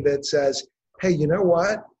a thing that says, hey, you know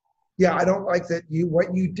what? Yeah, I don't like that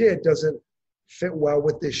what you did doesn't fit well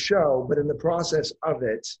with this show, but in the process of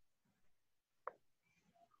it,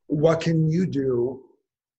 what can you do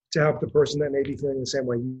to help the person that may be feeling the same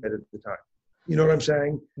way you did at the time? You know what I'm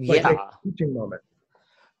saying? Like yeah. a teaching moment.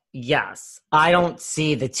 Yes. I don't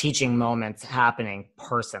see the teaching moments happening Got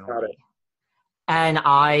personally. it. And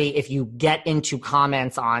if you get into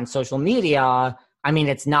comments on social media, I mean,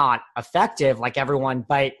 it's not effective like everyone,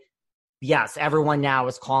 but yes, everyone now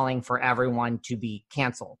is calling for everyone to be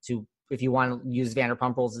canceled. If you want to use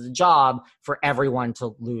Vanderpump Rules as a job, for everyone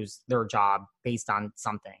to lose their job based on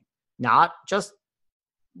something, not just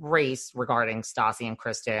race regarding Stassi and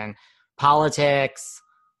Kristen, politics,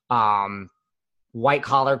 white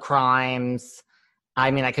collar crimes.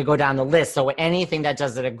 I mean, I could go down the list. So anything that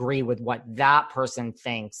doesn't agree with what that person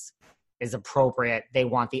thinks is appropriate, they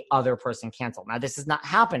want the other person canceled. Now, this is not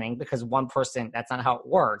happening because one person, that's not how it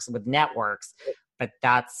works with networks, but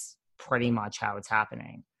that's pretty much how it's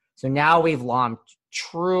happening. So now we've lumped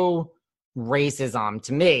true racism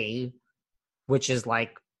to me, which is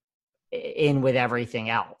like in with everything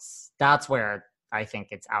else. That's where I think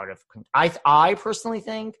it's out of control. I personally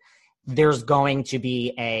think there's going to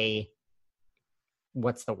be a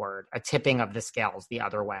tipping of the scales the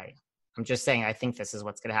other way. I'm just saying, I think this is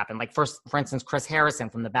what's going to happen. Like, for instance, Chris Harrison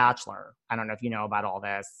from The Bachelor. I don't know if you know about all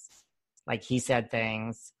this. Like, he said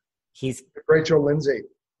things. He's Rachel Lindsay.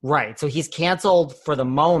 Right. So he's canceled for the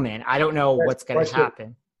moment. I don't know what's going to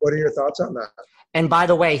happen. What are your thoughts on that? And by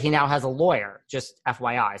the way, he now has a lawyer, just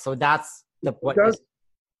FYI. So that's what. Does?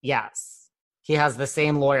 Yes. He has the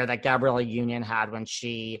same lawyer that Gabriella Union had when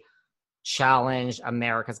she challenged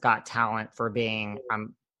America's Got Talent for being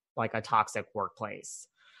like a toxic workplace.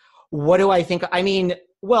 What do I think? I mean,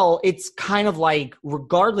 well, it's kind of like,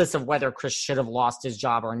 regardless of whether Chris should have lost his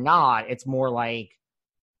job or not, it's more like,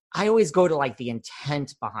 I always go to like the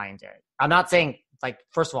intent behind it. I'm not saying, like,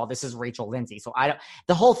 first of all, this is Rachel Lindsay. So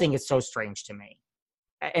the whole thing is so strange to me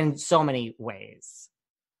in so many ways.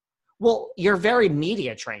 Well, you're very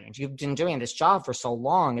media trained. You've been doing this job for so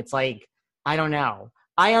long. It's like, I don't know.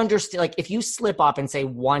 I understand, like, if you slip up and say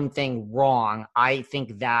one thing wrong, I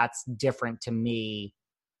think that's different to me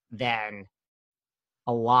than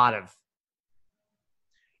a lot of.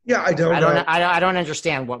 Yeah, I don't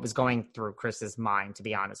understand what was going through Chris's mind, to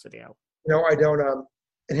be honest with you. No, I don't.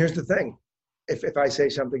 And here's the thing: if I say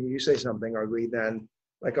something, you say something ugly, then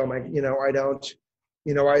like, oh my, I don't.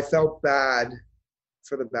 I felt bad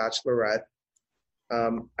for the Bachelorette.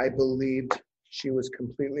 I believed she was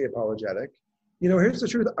completely apologetic. Here's the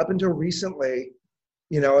truth. Up until recently,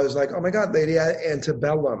 I was like, oh my God, Lady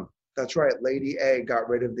Antebellum. That's right. Lady A got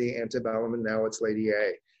rid of the antebellum, and now it's Lady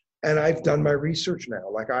A. And I've done my research now.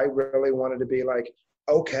 Like, I really wanted to be like,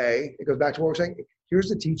 okay, it goes back to what we're saying. Here's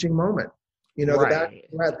the teaching moment. The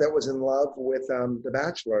Bachelorette that was in love with the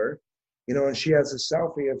Bachelor, and she has a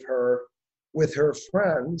selfie of her with her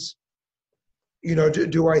friends.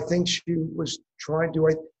 Do I think she was trying? Do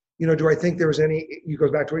I think there was any? You goes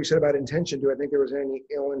back to what you said about intention. Do I think there was any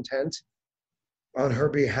ill intent on her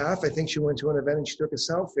behalf? I think she went to an event and she took a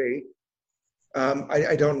selfie.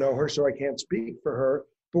 I don't know her, so I can't speak for her.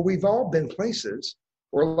 But we've all been places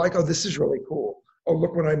where, like, oh, this is really cool. Oh,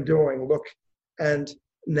 look what I'm doing. Look, and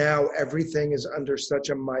now everything is under such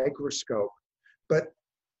a microscope. But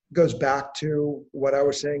goes back to what I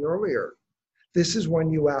was saying earlier. This is when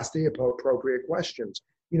you ask the appropriate questions.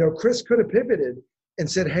 Chris could have pivoted and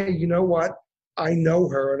said, hey, you know what? I know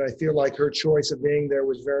her, and I feel like her choice of being there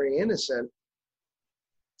was very innocent.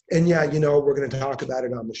 And yeah, we're going to talk about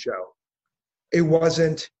it on the show. It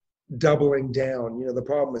wasn't doubling down. The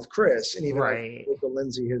problem with Chris, and even right.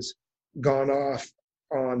 Lindsay has gone off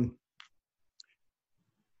on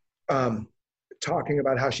talking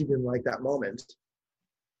about how she didn't like that moment,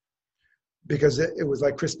 because it was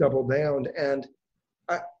like Chris doubled down. And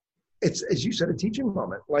it's, as you said, a teaching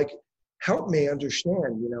moment. Like, help me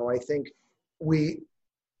understand. I think we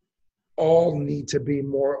all need to be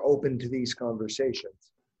more open to these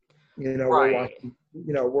conversations. Right.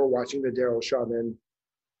 We're watching the Daryl Chauvin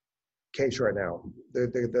case right now.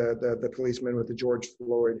 The policeman with the George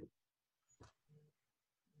Floyd.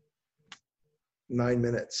 9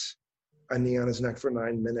 minutes, a knee on his neck for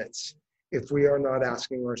 9 minutes. If we are not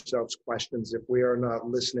asking ourselves questions, if we are not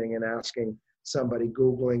listening and asking somebody,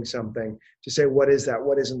 Googling something to say, what is that?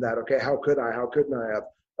 What isn't that? Okay, how couldn't I have?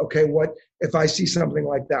 Okay, what if I see something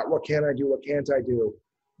like that? What can I do? What can't I do?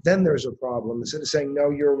 Then there's a problem. Instead of saying, no,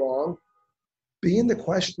 you're wrong, be in the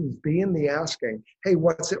questions, be in the asking. Hey,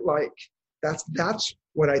 what's it like? That's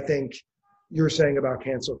what I think you're saying about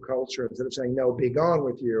cancel culture. Instead of saying, no, be gone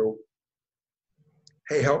with you.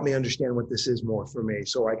 Hey, help me understand what this is more for me,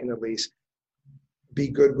 so I can at least be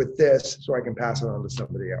good with this, so I can pass it on to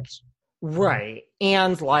somebody else. Right.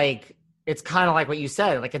 And like, it's kind of like what you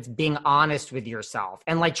said, like, it's being honest with yourself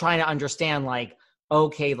and like trying to understand, like,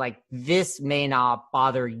 okay, like, this may not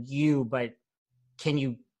bother you, but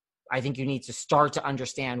I think you need to start to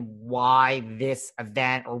understand why this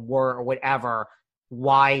event or word or whatever,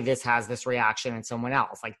 why this has this reaction in someone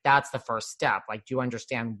else. Like, that's the first step. Like, do you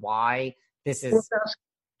understand why this is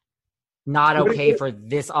not okay for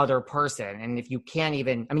this other person? And if you can't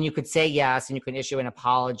even, you could say yes and you can issue an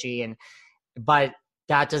apology, but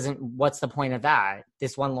that doesn't, what's the point of that?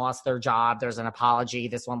 This one lost their job, there's an apology.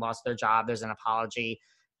 This one lost their job, there's an apology.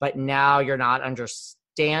 But now you're not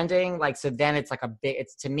understanding. Like, so then it's like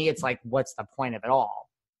to me, it's like, what's the point of it all?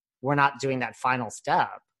 We're not doing that final step.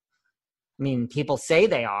 People say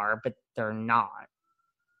they are, but they're not.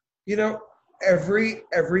 Every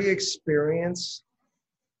experience.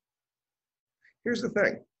 Here's the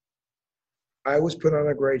thing. I was put on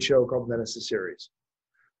a great show called Venice the Series.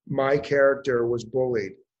 My character was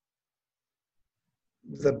bullied.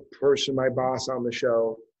 The person, my boss on the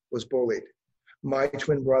show, was bullied. My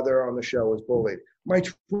twin brother on the show was bullied. My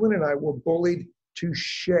twin and I were bullied to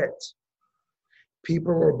shit.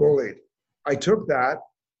 People were bullied. I took that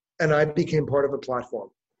and I became part of a platform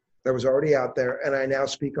that was already out there, and I now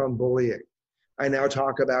speak on bullying. I now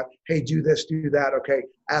talk about, hey, do this, do that. Okay,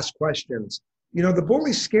 ask questions. The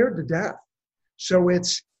bully's scared to death. So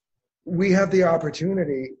we have the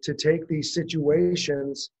opportunity to take these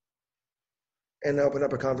situations and open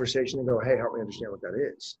up a conversation and go, hey, help me understand what that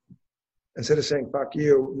is. Instead of saying, fuck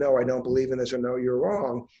you, no, I don't believe in this, or no, you're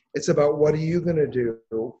wrong. It's about what are you going to do?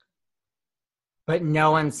 But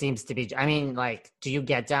no one seems to be, I mean, like, do you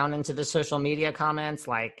get down into the social media comments?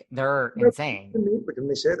 Like, they're insane. But can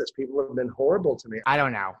they say this? People have been horrible to me. I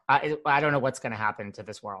don't know. I don't know what's going to happen to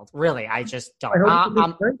this world. Really, I just don't.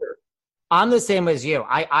 I'm the same as you.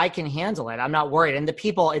 I can handle it. I'm not worried. And the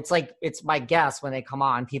people, it's my guess when they come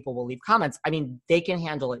on, people will leave comments. I mean, they can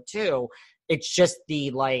handle it too. It's just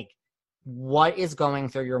the, like, what is going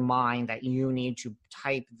through your mind that you need to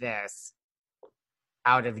type this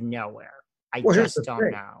out of nowhere? I just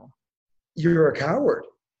don't know. You're a coward,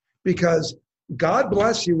 because God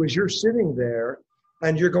bless you as you're sitting there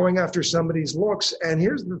and you're going after somebody's looks. And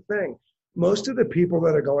here's the thing. Most of the people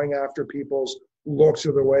that are going after people's looks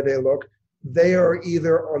or the way they look, they are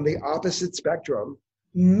either on the opposite spectrum,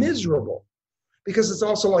 miserable, because it's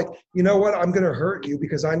also like, you know what? I'm going to hurt you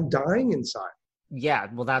because I'm dying inside. Yeah,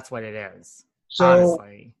 well, that's what it is. So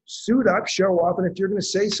honestly, suit up, show up. And if you're going to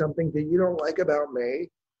say something that you don't like about me,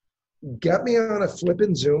 get me on a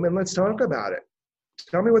flippin' Zoom and let's talk about it.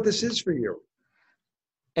 Tell me what this is for you.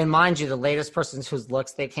 And mind you, the latest person whose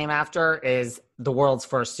looks they came after is the world's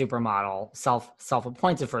first supermodel,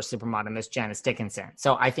 self-appointed first supermodel, Miss Janice Dickinson.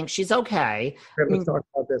 So I think she's okay. Let's talk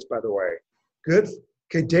about this, by the way. Good.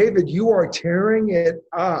 Okay, David, you are tearing it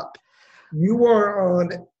up. You are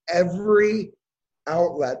on every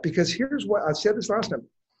outlet, because here's what I said this last time.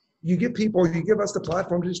 You give us the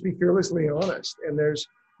platform to just be fearlessly honest. And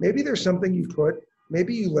maybe there's something you put,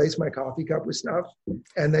 maybe you lace my coffee cup with stuff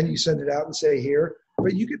and then you send it out and say here,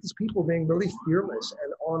 but you get these people being really fearless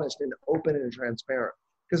and honest and open and transparent.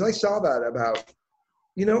 Because I saw that about,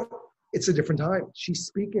 it's a different time. She's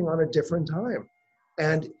speaking on a different time.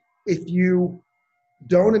 And if you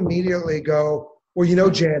don't immediately go, well,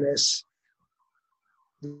 Janice,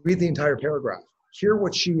 read the entire paragraph, hear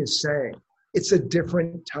what she is saying. It's a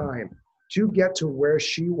different time to get to where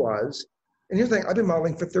she was. And here's the thing, I've been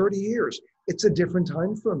modeling for 30 years. It's a different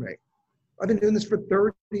time for me. I've been doing this for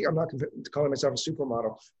 30, I'm not calling myself a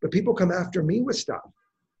supermodel, but people come after me with stuff.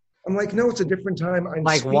 I'm like, no, it's a different time.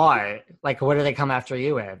 Like what? Like, what do they come after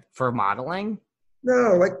you with? For modeling?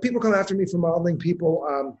 No, like people come after me for modeling. People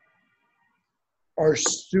are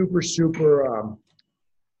super,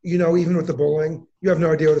 even with the bullying, you have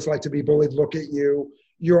no idea what it's like to be bullied. Look at you.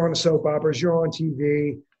 You're on soap operas. You're on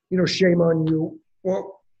TV. Shame on you.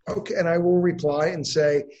 Well, okay. And I will reply and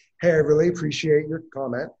say, hey, I really appreciate your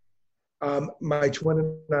comment. My twin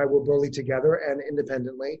and I were bullied together and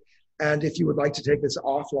independently. And if you would like to take this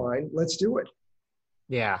offline, let's do it.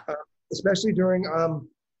 Yeah. Especially during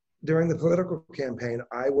the political campaign,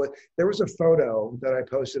 there was a photo that I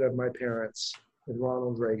posted of my parents with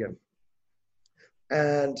Ronald Reagan.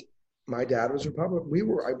 And my dad was Republican.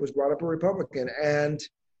 I was brought up a Republican, and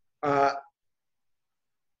a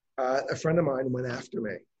friend of mine went after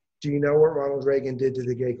me. Do you know what Ronald Reagan did to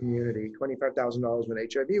the gay community? $25,000 when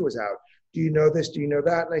HIV was out. Do you know this? Do you know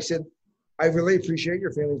that? And I said, I really appreciate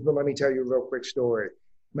your feelings, but let me tell you a real quick story.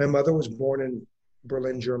 My mother was born in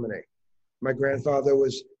Berlin, Germany. My grandfather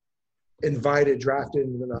was drafted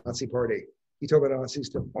into the Nazi party. He told the Nazis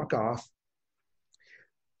to fuck off.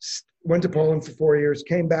 Went to Poland for 4 years,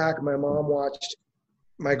 came back. My mom watched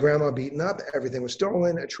my grandma beaten up. Everything was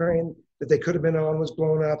stolen. A train that they could have been on was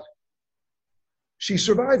blown up. She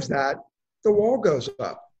survives that. The wall goes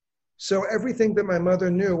up. So everything that my mother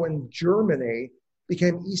knew in Germany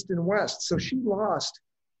became East and West. So she lost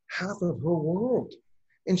half of her world.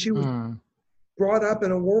 And she was brought up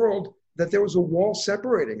in a world that there was a wall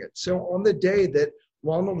separating it. So on the day that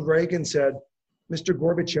Ronald Reagan said, Mr.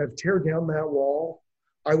 Gorbachev, tear down that wall,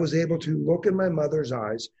 I was able to look in my mother's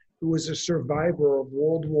eyes, who was a survivor of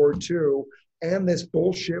World War II and this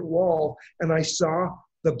bullshit wall, and I saw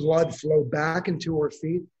the blood flow back into her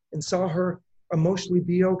feet and saw her emotionally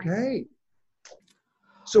be okay.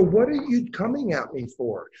 So what are you coming at me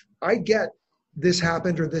for? I get this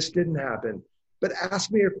happened or this didn't happen, but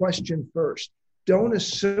ask me a question first. Don't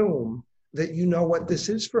assume that you know what this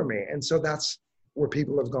is for me. And so that's where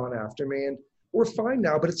people have gone after me. And we're fine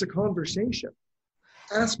now, but it's a conversation.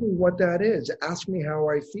 Ask me what that is. Ask me how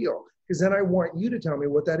I feel, because then I want you to tell me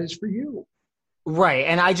what that is for you. Right.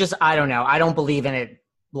 And I don't know. I don't believe in it.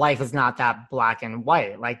 Life is not that black and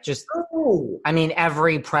white. Like I mean,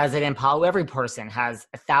 every president, every person has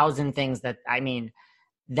 1,000 things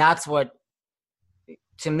that's what,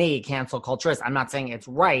 to me, cancel culture is. I'm not saying it's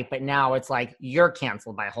right, but now it's like you're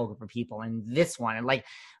canceled by a whole group of people and this one. And like,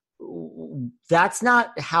 that's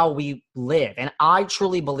not how we live. And I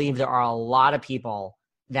truly believe there are a lot of people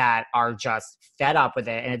that are just fed up with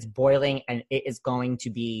it and it's boiling and it is going to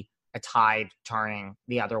be a tide turning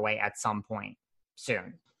the other way at some point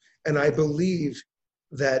soon. And I believe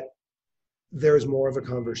that there's more of a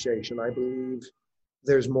conversation. I believe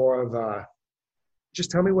there's more of a,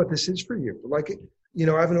 just tell me what this is for you. Like, you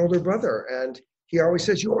know, I have an older brother and he always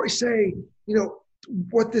says, you always say, you know,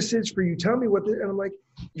 what this is for you. Tell me what this, and I'm like,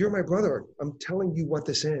 you're my brother. I'm telling you what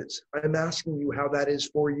this is. I'm asking you how that is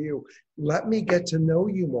for you. Let me get to know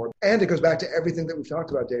you more. And it goes back to everything that we've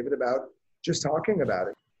talked about, David, about just talking about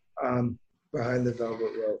it behind the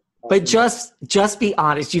velvet rope. But just be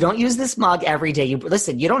honest. You don't use this mug every day.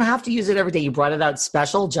 Listen, you don't have to use it every day. You brought it out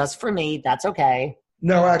special just for me. That's okay.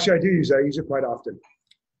 No, actually, I do use it. I use it quite often.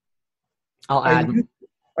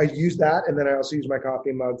 I use that, and then I also use my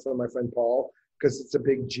coffee mug for my friend Paul because it's a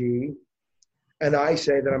big G. And I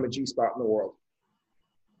say that I'm a G spot in the world.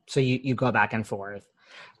 So you go back and forth.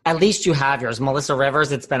 At least you have yours. Melissa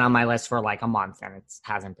Rivers, it's been on my list for like a month, and it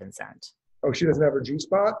hasn't been sent. Oh, she doesn't have her G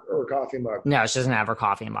spot or a coffee mug? No, she doesn't have her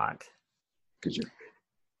coffee mug. Could you?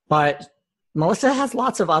 But Melissa has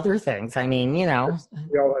lots of other things. I mean, you know.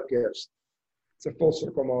 We all have gifts. It's a full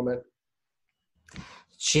circle moment.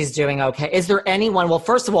 She's doing okay. Is there anyone, well,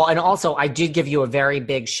 first of all, and also I did give you a very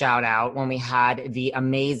big shout out when we had the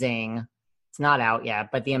amazing, it's not out yet,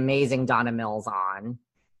 but the amazing Donna Mills on.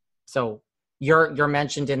 So you're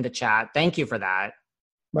mentioned in the chat. Thank you for that.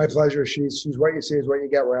 My pleasure. She's what you see is what you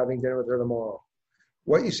get. We're having dinner with her tomorrow.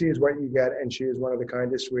 What you see is what you get, and she is one of the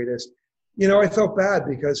kindest, sweetest. You know, I felt bad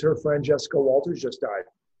because her friend Jessica Walters just died.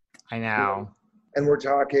 I know. And we're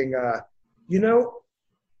talking, you know,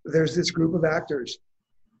 there's this group of actors.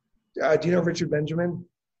 Do you know Richard Benjamin?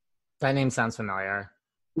 That name sounds familiar.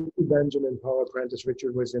 Richard Benjamin, Paula Prentice.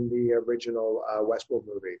 Richard was in the original Westworld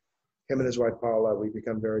movie. Him and his wife, Paula, we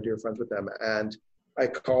become very dear friends with them. And I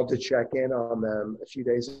called to check in on them a few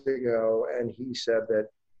days ago, and he said that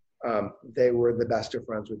they were the best of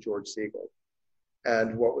friends with George Segal.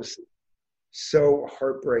 And what was so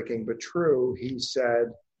heartbreaking but true, he said,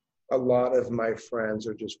 a lot of my friends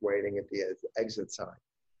are just waiting at the exit sign.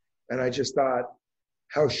 And I just thought,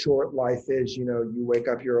 how short life is. You know, you wake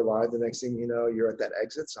up, you're alive. The next thing you know, you're at that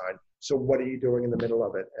exit sign. So what are you doing in the middle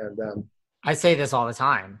of it? And I say this all the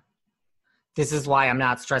time. This is why I'm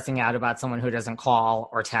not stressing out about someone who doesn't call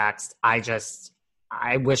or text. I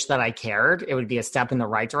wish that I cared. It would be a step in the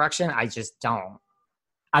right direction. I just don't.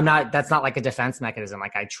 That's not like a defense mechanism.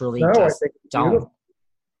 Like I truly don't.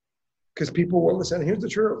 Because people will listen. Here's the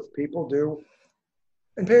truth. People do.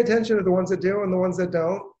 And pay attention to the ones that do and the ones that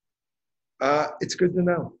don't. It's good to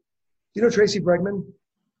know. You know Tracy Bregman?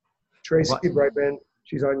 Tracy Bregman.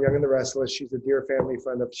 She's on Young and the Restless. She's a dear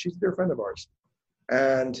she's a dear friend of ours.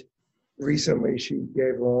 And recently she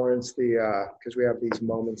gave Lawrence because we have these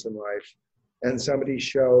moments in life, and somebody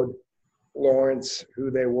showed Lawrence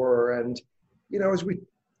who they were. And, you know,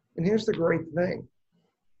 and here's the great thing.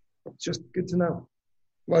 It's just good to know.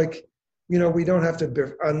 Like, you know, we don't have to,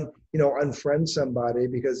 unfriend somebody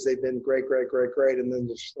because they've been great, and then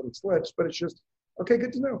there's some slips. But it's just, okay,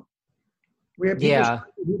 good to know. We have people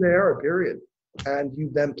who they are, period. And you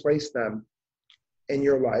then place them in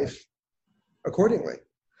your life accordingly.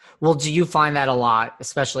 Well, do you find that a lot,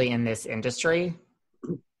 especially in this industry?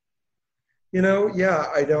 You know, yeah,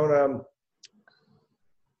 I don't.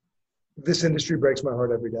 This industry breaks my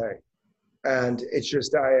heart every day. And it's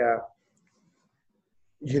just, I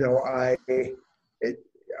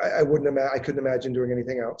couldn't imagine doing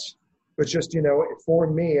anything else. But just, you know, for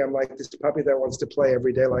me, I'm like this puppy that wants to play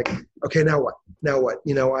every day. Like, okay, now what?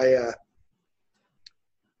 You know,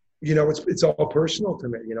 it's all personal to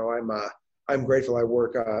me. You know, I'm grateful. I've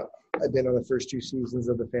been on the first 2 seasons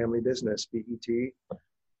of The Family Business, BET.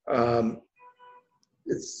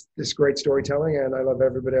 It's this great storytelling, and I love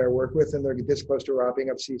everybody I work with, and they're this close to wrapping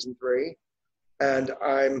up season 3. And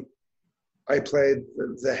I played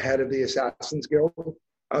the head of the Assassin's Guild.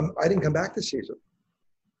 I didn't come back this season.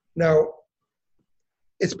 Now,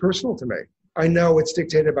 it's personal to me. I know it's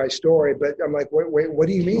dictated by story, but I'm like, wait, what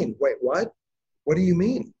do you mean? Wait, what? What do you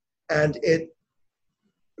mean? And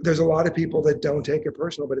there's a lot of people that don't take it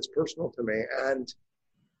personal, but it's personal to me. And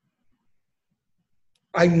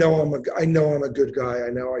I know I'm a good guy. I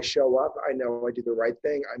know I show up. I know I do the right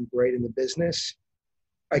thing. I'm great in the business.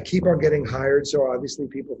 I keep on getting hired, so obviously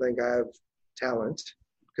people think I have talent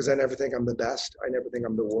because I never think I'm the best. I never think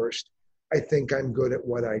I'm the worst. I think I'm good at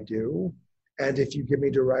what I do. And if you give me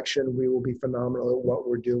direction, we will be phenomenal at what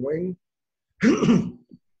we're doing.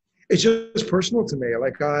 It's just personal to me.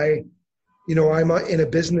 Like I'm in a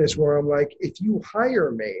business where I'm like, if you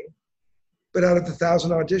hire me, but out of the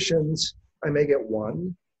 1,000 auditions, I may get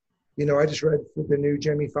 1. You know, I just read the new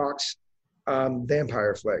Jamie Foxx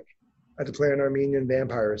vampire flick. I had to play an Armenian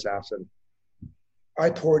vampire assassin. I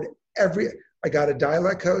got a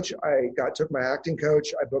dialect coach. Took my acting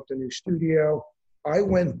coach. I booked a new studio. I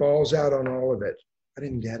went balls out on all of it. I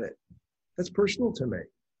didn't get it. That's personal to me.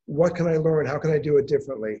 What can I learn? How can I do it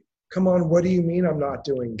differently? Come on, what do you mean I'm not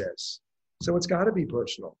doing this? So it's got to be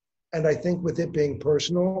personal. And I think with it being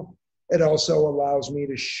personal, it also allows me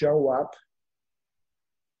to show up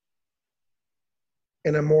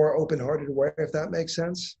in a more open-hearted way, if that makes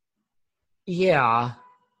sense. Yeah.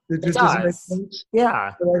 Does it make sense?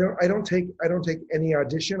 Yeah. So I don't take any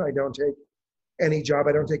audition. I don't take any job.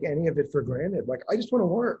 I don't take any of it for granted. Like, I just want to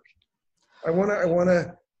work. I want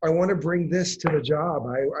to bring this to the job.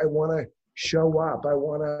 I want to show up.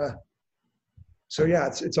 So yeah,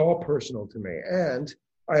 it's all personal to me. And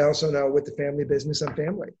I also know with the family business, I'm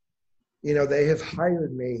family. You know, they have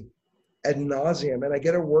hired me ad nauseum, and I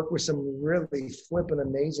get to work with some really flippin'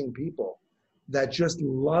 amazing people that just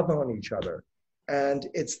love on each other. And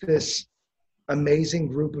it's this amazing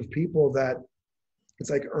group of people that it's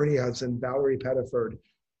like Ernie Hudson, Valerie Pettiford,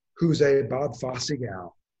 who's a Bob Fosse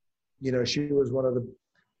gal. You know, she was one of the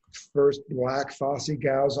first Black Fosse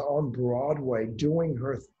gals on Broadway doing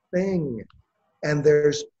her thing. And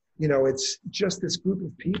there's, you know, it's just this group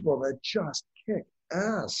of people that just kick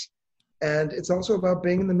ass. And it's also about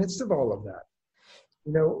being in the midst of all of that.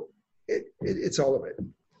 You know, it's all of it.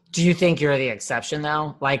 Do you think you're the exception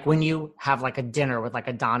though? Like when you have like a dinner with like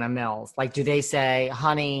a Donna Mills, like do they say,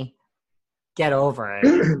 honey, get over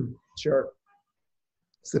it? Sure.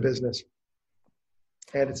 It's the business.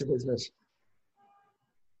 And it's a business.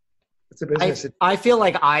 It's a business. I feel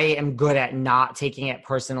like I am good at not taking it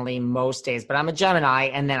personally most days, but I'm a Gemini,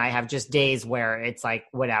 and then I have just days where it's like,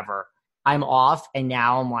 whatever. I'm off, and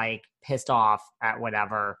now I'm like pissed off at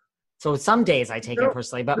whatever. So some days I take it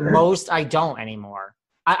personally, but most I don't anymore.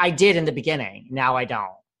 I did in the beginning. Now I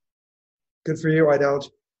don't. Good for you. I don't.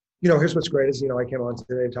 You know, here's what's great is, you know, I came on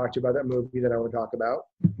today and talked to you about that movie that I want to talk about.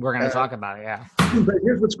 We're going to talk about it, yeah. But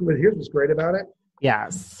here's what's great about it.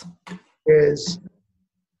 Yes. Is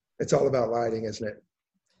it's all about lighting, isn't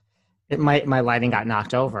it? My lighting got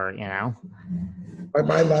knocked over, you know.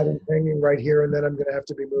 My lighting's hanging right here, and then I'm going to have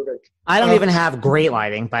to be moving. I don't even have great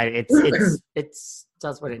lighting, but it's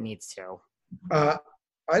does what it needs to. I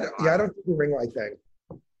don't do the ring light thing.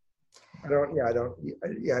 I don't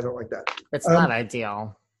like that. It's not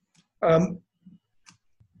ideal.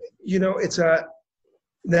 You know, it's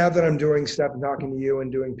now that I'm doing stuff and talking to you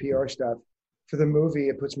and doing PR stuff for the movie,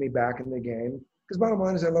 it puts me back in the game. Because bottom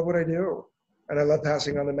line is I love what I do, and I love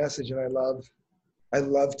passing on the message, and I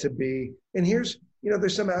love to be. And here's, you know,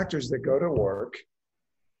 there's some actors that go to work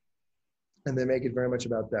and they make it very much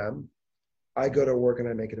about them. I go to work and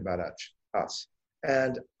I make it about us.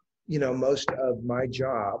 And, you know, most of my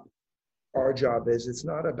job, our job is, it's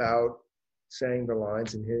not about saying the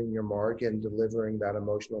lines and hitting your mark and delivering that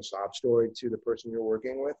emotional sob story to the person you're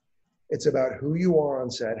working with. It's about who you are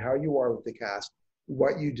on set, how you are with the cast,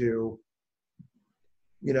 what you do,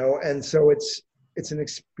 you know, and so it's an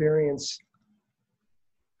experience.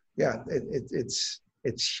 Yeah,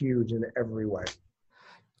 it's huge in every way.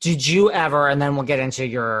 Did you ever, and then we'll get into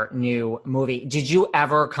your new movie, did you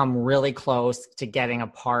ever come really close to getting a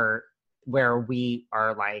part where we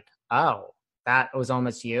are like, oh, that was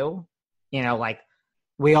almost you? You know, like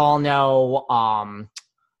we all know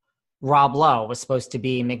Rob Lowe was supposed to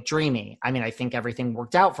be McDreamy. I mean, I think everything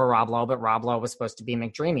worked out for Rob Lowe, but Rob Lowe was supposed to be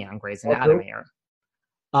McDreamy on Grey's Anatomy.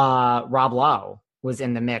 Rob Lowe was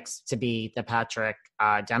in the mix to be the Patrick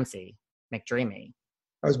Dempsey McDreamy.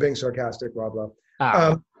 I was being sarcastic, Rob Lowe.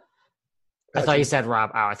 I thought you said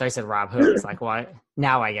Rob. Oh, I thought you said Rob who. It's like, what?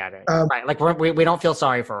 Now I get it. Right. Like we don't feel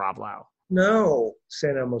sorry for Rob Lowe. No.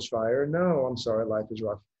 St. Elmo's Fire. No, I'm sorry. Life is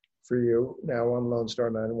rough for you now on Lone Star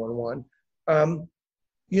 911.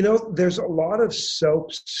 You know, there's a lot of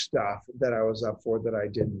soap stuff that I was up for that I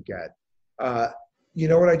didn't get. You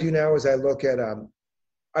know what I do now is I look at,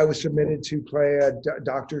 I was submitted to play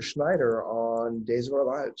Dr. Schneider on Days of Our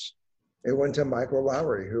Lives. It went to Michael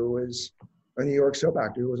Lowry, who is a New York soap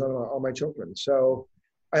actor who was on All My Children. So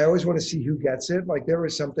I always want to see who gets it. Like there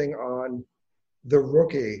was something on The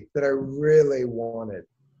Rookie that I really wanted.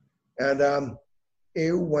 And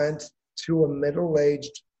it went to a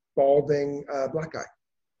middle-aged, balding black guy.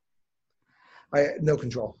 I had no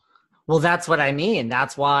control. Well, that's what I mean.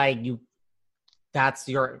 That's why that's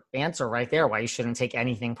your answer right there, why you shouldn't take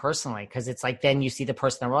anything personally. Because it's like then you see the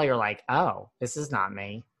person in the role, you're like, oh, this is not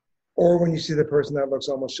me. Or when you see the person that looks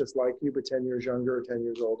almost just like you, but 10 years younger or 10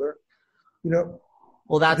 years older, you know.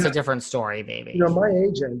 Well, that's a different story, baby. You know, my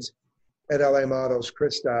agent at LA Models,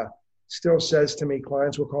 Krista, still says to me,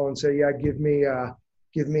 clients will call and say, yeah, give me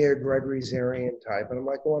give me a Gregory Zarian type. And I'm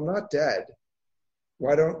like, well, I'm not dead.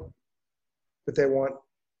 Why don't, but they want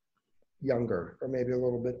younger or maybe a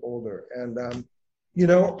little bit older. And, you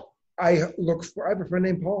know, I have a friend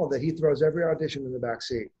named Paul that he throws every audition in the back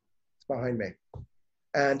seat. It's behind me.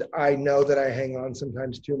 And I know that I hang on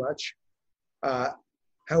sometimes too much.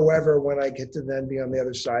 However, when I get to then be on the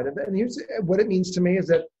other side of it, and here's what it means to me is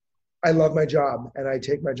that I love my job and I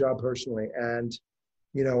take my job personally. And,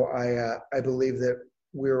 you know, I believe that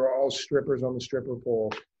we're all strippers on the stripper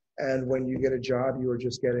pole. And when you get a job, you are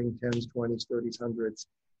just getting 10s, 20s, 30s, 100s.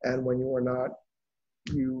 And when you are not,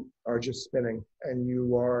 you are just spinning and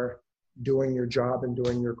you are doing your job and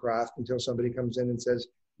doing your craft until somebody comes in and says,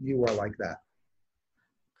 you are like that.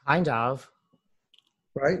 Kind of.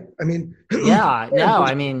 Right? I mean, yeah, no,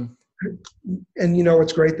 I mean. And you know,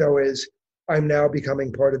 what's great though is I'm now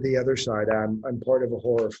becoming part of the other side. I'm part of a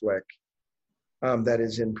horror flick that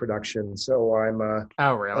is in production. So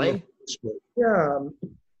oh, really?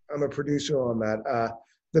 I'm a producer on that.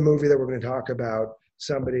 The movie that we're going to talk about,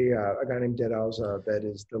 a guy named Dead Alza, that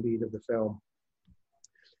is the lead of the film.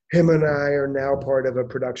 Him and I are now part of a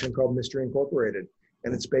production called Mystery Incorporated,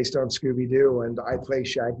 and it's based on Scooby-Doo, and I play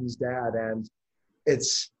Shaggy's dad, and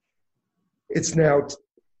it's now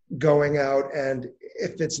going out, and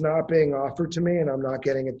if it's not being offered to me and I'm not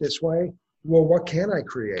getting it this way, well, what can I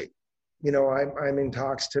create? You know, I'm in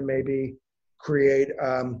talks to maybe create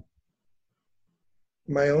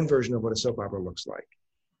my own version of what a soap opera looks like.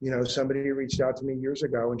 You know, somebody reached out to me years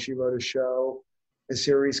ago and she wrote a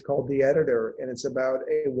series called The Editor, and it's about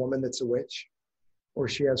a woman that's a witch, or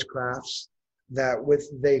she has crafts that with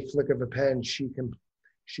the flick of a pen, she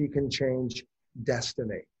can change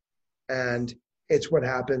destiny. And it's what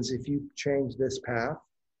happens if you change this path,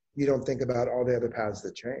 you don't think about all the other paths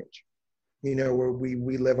that change. You know, where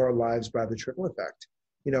we live our lives by the trickle effect.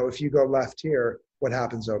 You know, if you go left here, what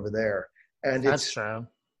happens over there? And that's true.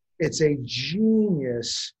 It's a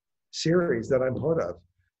genius series that I'm part of.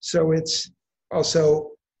 So it's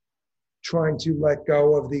also trying to let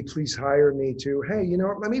go of the please hire me to, hey, you know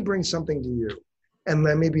what, let me bring something to you and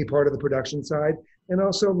let me be part of the production side. And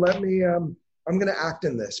also let me, I'm going to act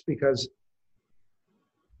in this because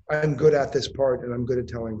I'm good at this part and I'm good at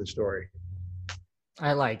telling the story.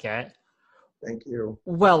 I like it. Thank you.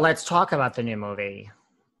 Well, let's talk about the new movie,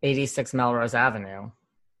 86 Melrose Avenue.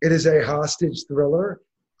 It is a hostage thriller.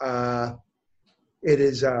 It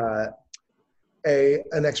is an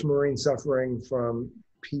ex-Marine suffering from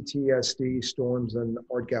PTSD, storms an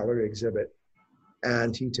art gallery exhibit,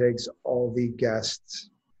 and he takes all the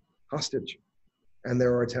guests hostage. And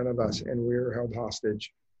there are 10 of us, and we're held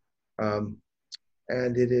hostage. And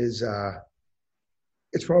it is,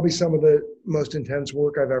 it's probably some of the most intense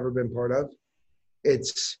work I've ever been part of.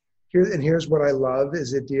 Here's what I love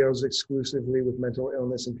is it deals exclusively with mental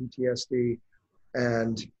illness and PTSD.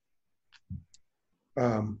 And,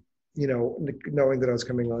 you know, knowing that I was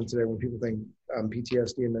coming on today when people think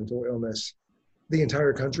PTSD and mental illness, the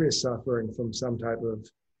entire country is suffering from some type of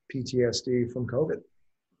PTSD from COVID.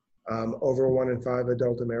 Over 1 in 5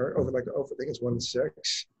 adult Americans, I think it's 1 in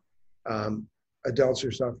 6 adults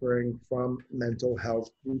are suffering from mental health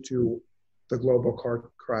due to the global car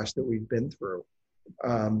crash that we've been through.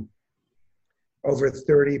 Over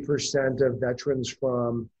 30% of veterans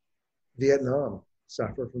from Vietnam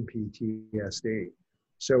suffer from PTSD.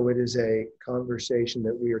 So it is a conversation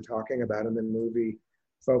that we are talking about, and the movie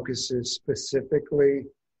focuses specifically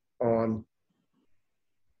on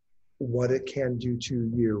what it can do to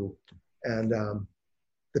you and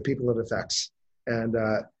the people it affects. And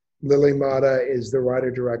Lily Mata is the writer,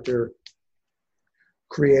 director,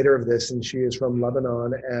 creator of this, and she is from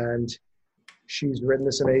Lebanon, and she's written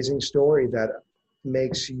this amazing story that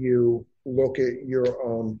makes you look at your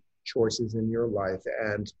own choices in your life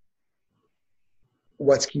and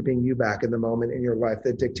what's keeping you back in the moment in your life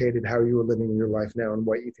that dictated how you were living your life now and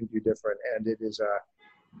what you can do different. And it is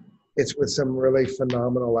it's with some really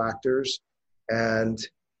phenomenal actors, and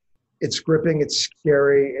it's gripping, it's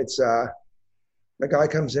scary. It's a guy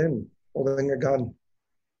comes in holding a gun,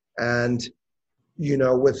 and you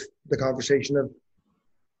know, with the conversation of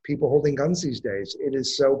people holding guns these days, it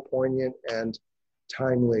is so poignant and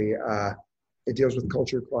timely. It deals with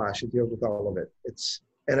culture clash. It deals with all of it.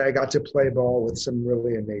 And I got to play ball with some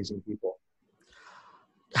really amazing people.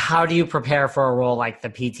 How do you prepare for a role like the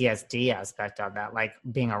PTSD aspect of that, like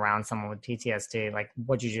being around someone with PTSD? Like,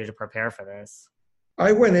 what'd you do to prepare for this?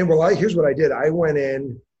 I went in, here's what I did. I went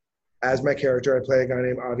in as my character. I play a guy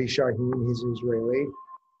named Avi Shaheen. He's Israeli.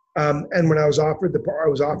 And when I was offered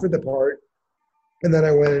the part, and then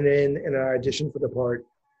I went in and I auditioned for the part.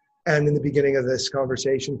 And in the beginning of this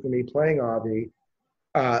conversation for me playing Avi,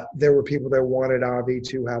 there were people that wanted Avi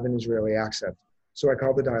to have an Israeli accent. So I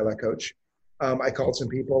called the dialect coach. I called some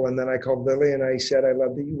people, and then I called Lily, and I said, I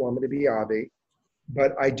love that you want me to be Avi,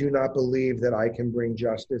 but I do not believe that I can bring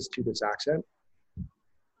justice to this accent.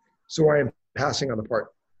 So I am passing on the part.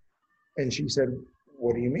 And she said,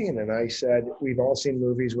 what do you mean? And I said, we've all seen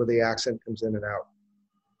movies where the accent comes in and out.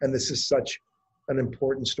 And this is such an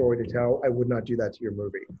important story to tell. I would not do that to your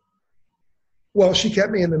movie. Well, she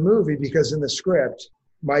kept me in the movie because in the script,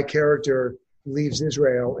 my character leaves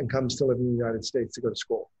Israel and comes to live in the United States to go to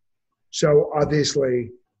school. So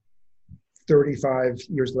obviously, 35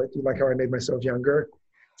 years later, like how I made myself younger,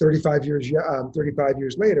 35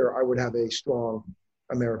 years later, I would have a strong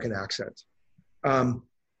American accent.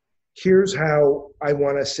 Here's how I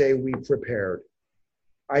want to say we prepared.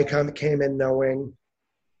 I came in knowing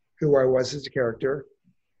who I was as a character,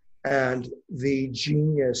 and the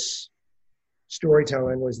genius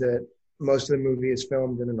storytelling was that most of the movie is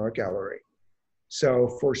filmed in an art gallery.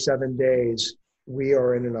 So for 7 days, we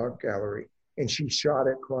are in an art gallery, and she shot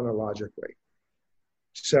it chronologically.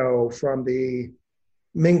 So from the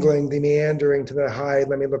mingling, the meandering to the hide,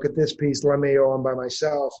 let me look at this piece, let me go on by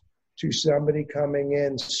myself, to somebody coming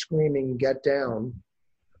in screaming, get down,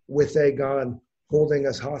 with a gun, holding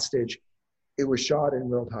us hostage. It was shot in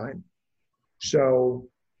real time. So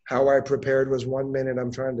how I prepared was 1 minute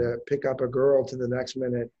I'm trying to pick up a girl, to the next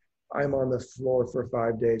minute I'm on the floor for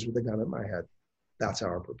 5 days with a gun at my head. That's how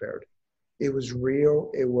I prepared. It was real.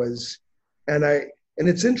 It was, and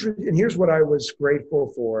it's interesting. And here's what I was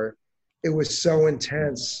grateful for. It was so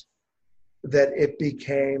intense that it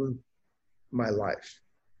became my life.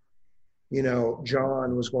 You know,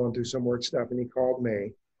 John was going through some work stuff and he called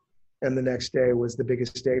me, and the next day was the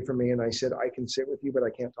biggest day for me. And I said, I can sit with you, but I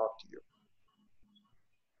can't talk to you,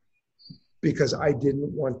 because I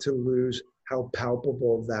didn't want to lose how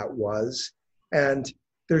palpable that was. And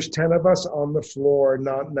there's 10 of us on the floor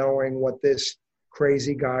not knowing what this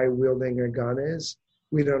crazy guy wielding a gun is.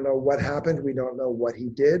 We don't know what happened. We don't know what he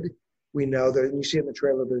did. We know that, and you see in the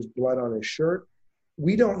trailer, there's blood on his shirt.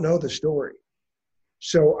 We don't know the story.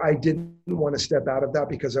 So I didn't want to step out of that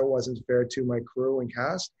because it wasn't fair to my crew and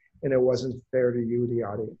cast, and it wasn't fair to you, the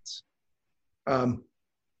audience.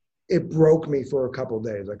 It broke me for a couple of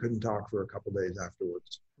days. I couldn't talk for a couple of days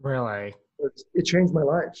afterwards. Really? It changed my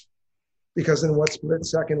life, because in what split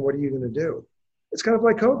second, what are you going to do? It's kind of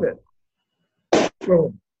like COVID.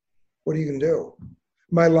 Boom. What are you going to do?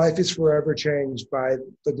 My life is forever changed by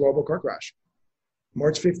the global car crash.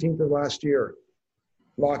 March 15th of last year,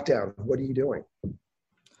 lockdown. What are you doing?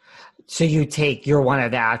 So you're one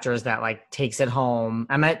of the actors that like takes it home.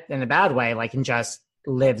 I meant in a bad way, like, and just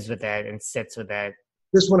lives with it and sits with it.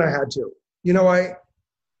 This one I had to. You know,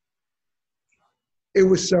 it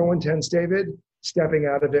was so intense, David. Stepping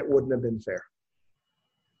out of it wouldn't have been fair.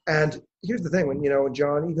 And here's the thing, when, you know,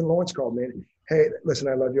 John, even Lawrence called me, hey, listen,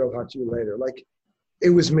 I love you, I'll talk to you later. Like, it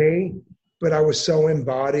was me, but I was so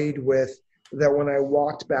embodied with that when I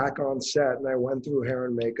walked back on set and I went through hair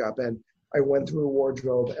and makeup and I went through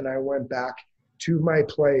wardrobe and I went back to my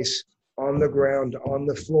place on the ground, on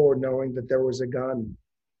the floor, knowing that there was a gun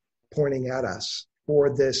pointing at us for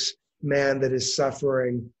this man that is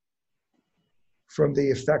suffering from the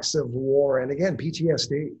effects of war. And again,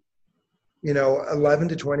 PTSD, you know, 11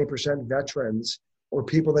 to 20% veterans or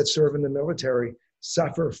people that serve in the military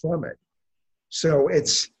suffer from it. So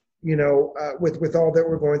it's, you know, with all that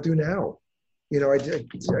we're going through now, you know, I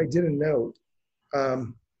did a note,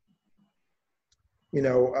 you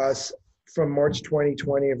know, us from March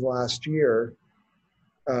 2020 of last year,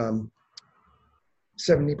 70%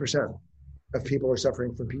 of people are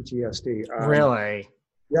suffering from PTSD. Really?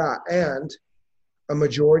 Yeah. And a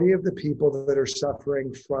majority of the people that are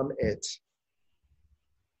suffering from it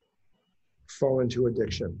fall into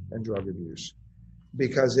addiction and drug abuse,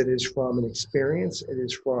 because it is from an experience, it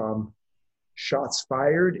is from shots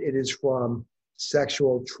fired, it is from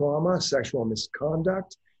sexual trauma, sexual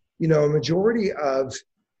misconduct. You know, a majority of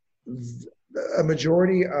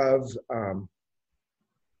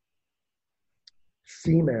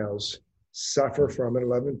females suffer from it,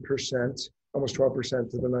 11%, almost 12%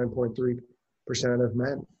 to the 9.3% of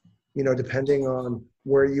men. You know, depending on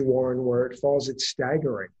where you are and where it falls, it's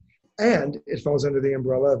staggering. And it falls under the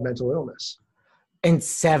umbrella of mental illness. And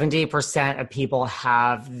 70% of people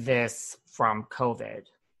have this from COVID.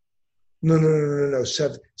 No.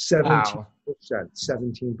 17%. Wow.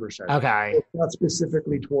 17%. Okay. It's not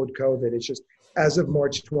specifically toward COVID. It's just as of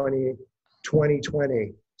March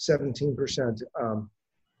 2020, 17%.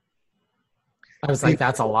 I was like,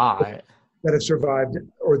 that's a lot. That have survived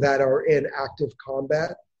or that are in active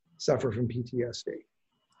combat suffer from PTSD.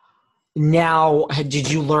 Now,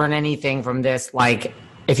 did you learn anything from this? Like,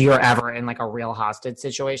 if you're ever in like a real hostage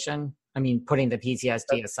situation, I mean, putting the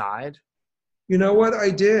PTSD aside. You know what I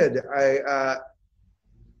did? I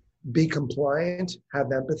be compliant,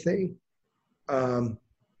 have empathy. You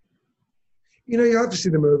have to see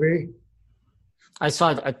the movie. I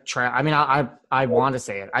saw a trailer. I mean, I want to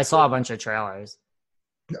say it. I saw a bunch of trailers.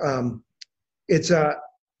 It kind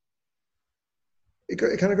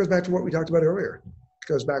of goes back to what we talked about earlier. It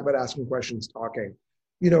goes back about asking questions, talking.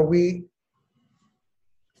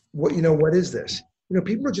 What is this?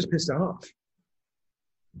 People are just pissed off.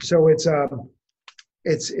 So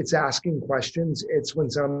it's asking questions. It's when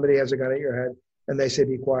somebody has a gun at your head and they say,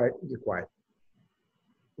 be quiet, you're quiet.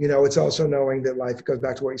 It's also knowing that life goes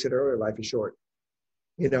back to what you said earlier, life is short.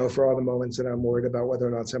 For all the moments that I'm worried about whether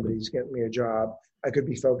or not somebody's getting me a job, I could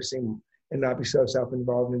be focusing and not be so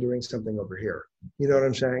self-involved in doing something over here. You know what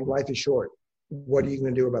I'm saying? Life is short. What are you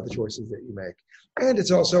going to do about the choices that you make? And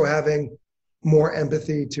it's also having more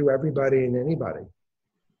empathy to everybody and anybody.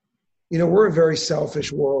 We're a very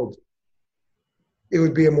selfish world. It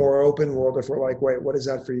would be a more open world if we're like, wait, what is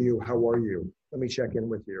that for you? How are you? Let me check in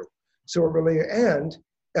with you. So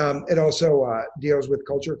it also deals with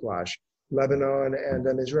culture clash. Lebanon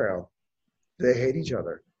and Israel, they hate each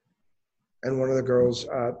other. And one of the girls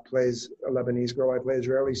plays a Lebanese girl, I play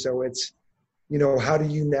Israeli. So it's, how do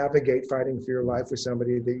you navigate fighting for your life with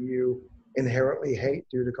somebody that you inherently hate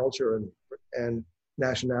due to culture and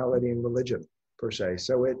nationality and religion per se.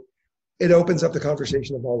 So it opens up the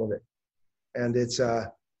conversation of all of it. And it's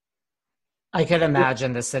I could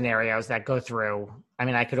imagine the scenarios that go through. I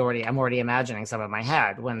mean, I'm already imagining some in my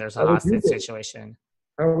head when there's a hostage situation.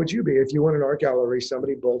 How would you be if you went in an art gallery,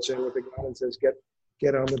 somebody bolts in with a gun and says,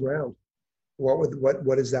 get on the ground?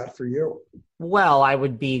 What is that for you? Well, I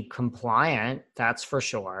would be compliant, that's for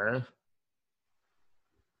sure.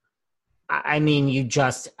 I mean,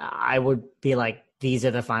 I would be like, these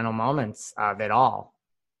are the final moments of it all.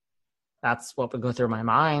 That's what would go through my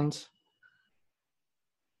mind.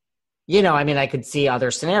 I could see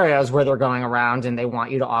other scenarios where they're going around and they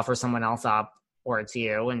want you to offer someone else up, or it's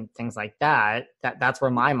you, and things like that. That's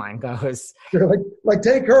where my mind goes. You're like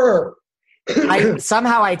take her.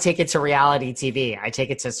 Somehow I take it to reality TV. I take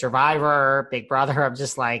it to Survivor, Big Brother. I'm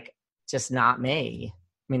just not me.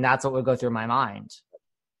 I mean, that's what would go through my mind.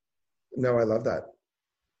 No, I love that.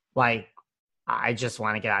 Like, I just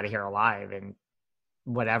want to get out of here alive and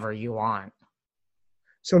whatever you want.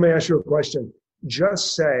 So let me ask you a question.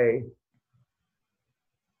 Just say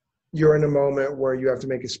you're in a moment where you have to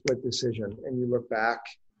make a split decision and you look back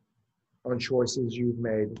on choices you've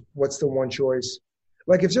made. What's the one choice?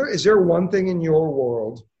 Like, is there one thing in your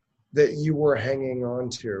world that you were hanging on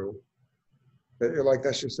to that you're like,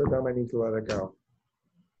 that's just so dumb, I need to let it go?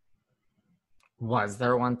 Was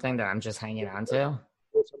there one thing that I'm just hanging on to?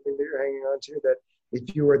 Something that you're hanging on to that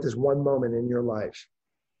if you were at this one moment in your life?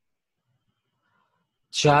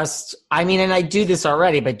 And I do this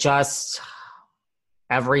already, but just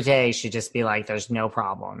every day should just be like, there's no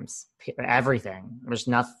problems. Everything. There's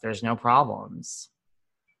no problems.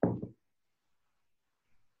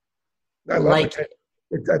 I love it.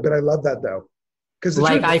 But I love that though. Because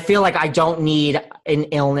I feel like I don't need an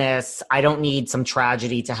illness. I don't need some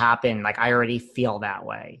tragedy to happen. Like, I already feel that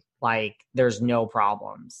way. Like, there's no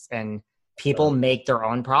problems, and people make their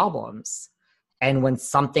own problems. And when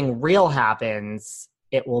something real happens,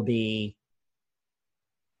 it will be,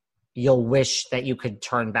 you'll wish that you could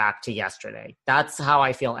turn back to yesterday. That's how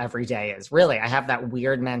I feel every day is. Really, I have that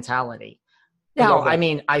weird mentality. Now,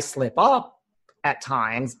 I slip up at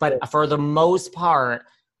times, but for the most part,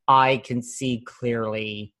 I can see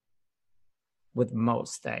clearly with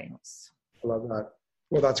most things. I love that.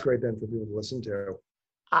 Well, that's great then for people to listen to.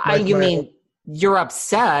 You're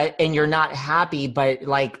upset and you're not happy, but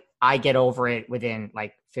like, I get over it within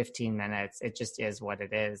like 15 minutes. It just is what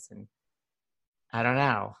it is. And I don't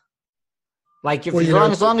know. Like,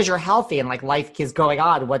 as long as you're healthy and like life is going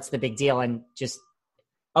on, what's the big deal? And just,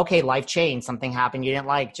 okay, life changed. Something happened you didn't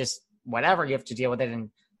like, just whatever, you have to deal with it and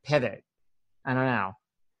pivot. I don't know.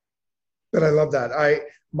 But I love that.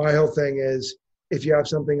 My whole thing is, if you have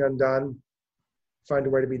something undone, find a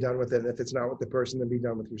way to be done with it. And if it's not with the person, then be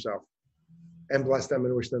done with yourself. And bless them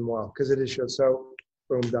and wish them well. Because it is just so,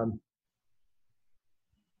 boom, done.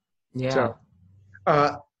 Yeah.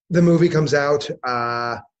 So, the movie comes out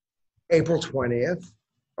April 20th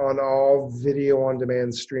on all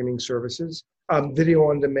video-on-demand streaming services.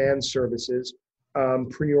 Video-on-demand services.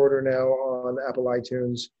 Pre-order now on Apple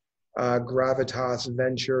iTunes, Gravitas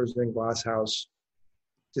Ventures, and Glasshouse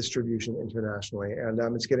distribution internationally. And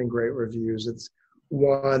it's getting great reviews. It's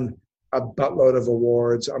won a buttload of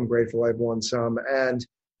awards. I'm grateful I've won some. And,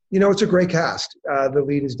 it's a great cast. The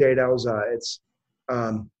lead is Dade Elza. It's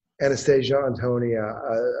Anastasia Antonia,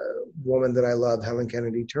 a woman that I love, Helen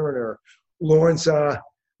Kennedy Turner. Lawrence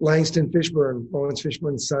Langston Fishburne, Lawrence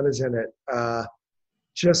Fishburne's son is in it.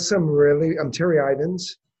 Just some really, Terry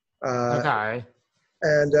Ivins. Okay.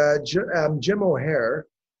 And Jim O'Hare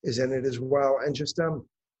is in it as well. And just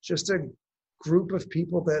a group of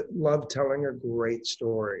people that love telling a great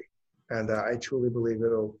story. And I truly believe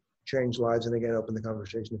it'll change lives and again, open the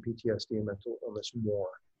conversation of PTSD and mental illness more.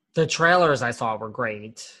 The trailers I saw were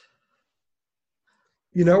great.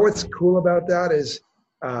 What's cool about that is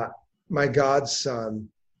my godson,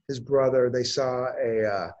 his brother, they saw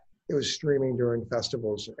it was streaming during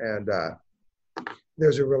festivals, and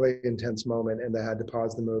there's a really intense moment, and they had to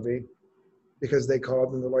pause the movie because they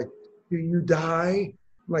called and they're like, "Do you die?"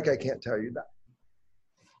 I'm like, "I can't tell you that."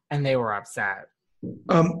 And they were upset.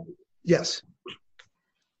 Yes.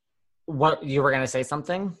 What, you were going to say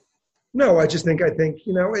something? No, I think,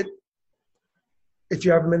 if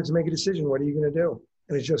you have a minute to make a decision, what are you going to do?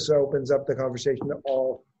 And it just opens up the conversation to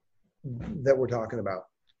all that we're talking about.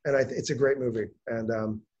 And it's a great movie.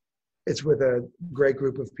 And it's with a great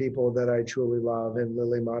group of people that I truly love. And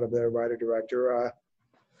Lily Mata, the writer-director,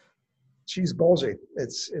 she's ballsy.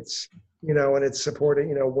 It's and it's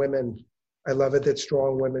supporting, women. I love it that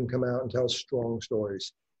strong women come out and tell strong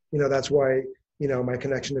stories. That's why, my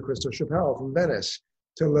connection to Crystal Chappelle from Venice,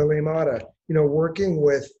 to Lily Mata, working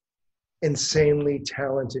with insanely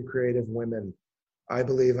talented, creative women. I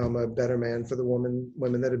believe I'm a better man for the women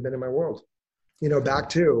that have been in my world. Back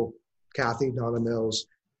to Kathy, Donna Mills,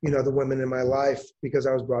 the women in my life, because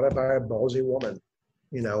I was brought up by a ballsy woman,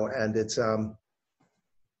 and it's I'm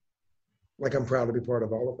proud to be part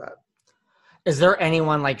of all of that. Is there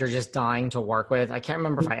anyone you're just dying to work with? I can't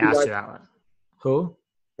remember if I asked you that one. Who?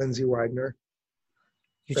 Lindsay Wagner.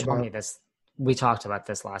 You told me this. We talked about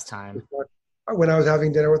this last time. When I was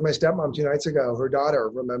having dinner with my stepmom 2 nights ago, her daughter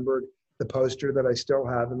remembered the poster that I still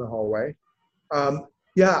have in the hallway.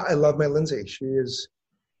 Yeah, I love my Lindsay. She is.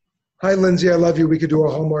 Hi, Lindsay. I love you. We could do a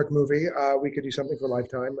Hallmark movie. We could do something for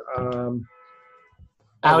Lifetime.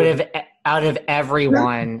 Out of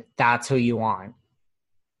everyone, that's who you want.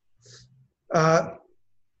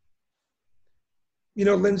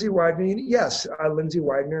 Lindsay Wagner. Yes, Lindsay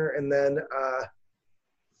Wagner, and then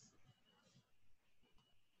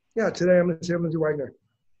today I'm going to say Lindsay Wagner.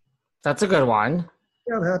 That's a good one.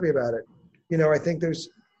 Yeah, I'm happy about it. I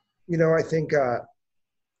think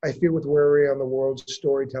I feel with where we are on the world,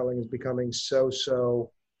 storytelling is becoming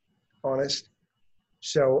so honest.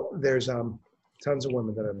 So there's tons of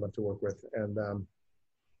women that I'd love to work with. And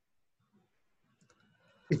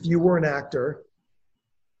if you were an actor,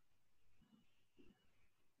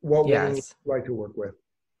 what women would you like to work with?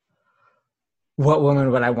 What woman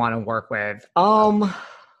would I want to work with?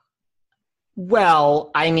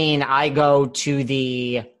 Well, I go to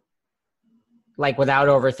the, without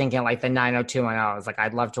overthinking, the 90210s.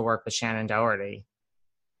 I'd love to work with Shannon Doherty.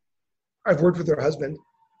 I've worked with her husband.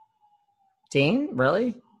 Dean?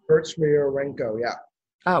 Really? Kurt Swiarenko, yeah.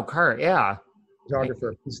 Oh, Kurt, yeah.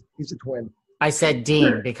 Photographer. He's a twin. I said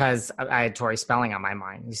Dean because I had Tori Spelling on my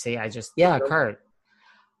mind. You see, Kurt.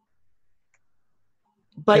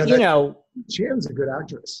 But, Shannon's a good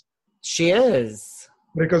actress. She is.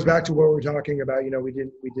 But it goes back to what we were talking about. We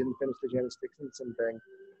didn't finish the Janice Dickinson thing.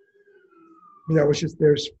 It's just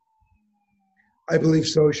I believe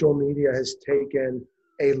social media has taken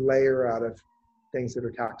a layer out of things that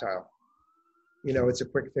are tactile. It's a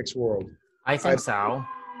quick fix world. I think so.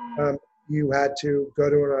 You had to go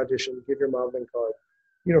to an audition, give your modeling card.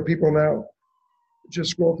 People now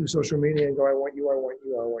just scroll through social media and go, I want you, I want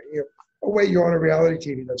you, I want you. Oh, wait, you're on a reality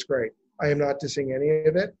TV. That's great. I am not dissing any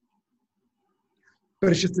of it.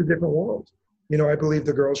 But it's just a different world. I believe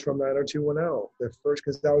the girls from 90210, the first,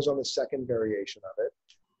 because that was on the second variation of it.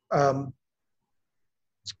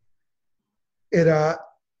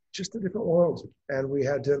 Just a different world. And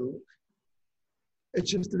it's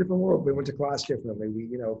just a different world. We went to class differently.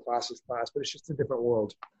 Class is class, but it's just a different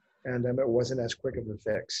world. And it wasn't as quick of a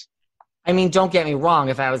fix. Don't get me wrong.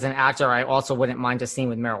 If I was an actor, I also wouldn't mind a scene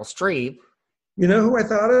with Meryl Streep. You know who I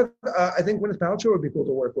thought of? I think Gwyneth Paltrow would be cool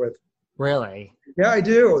to work with. Really? Yeah, I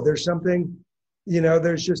do. There's something, I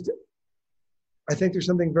think there's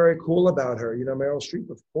something very cool about her. Meryl Streep,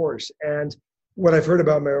 of course. And what I've heard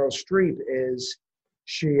about Meryl Streep is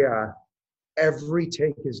she, every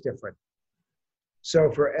take is different.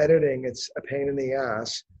 So for editing, it's a pain in the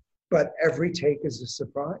ass, but every take is a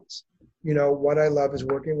surprise. What I love is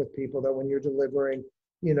working with people that when you're delivering,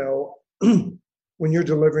 when you're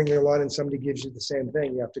delivering your line and somebody gives you the same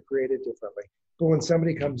thing, you have to create it differently. But when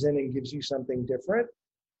somebody comes in and gives you something different,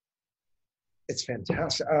 it's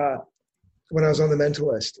fantastic. When I was on The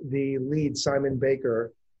Mentalist, the lead, Simon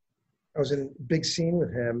Baker, I was in a big scene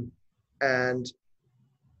with him, and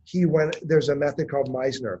there's a method called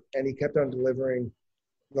Meisner, and he kept on delivering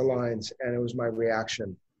the lines, and it was my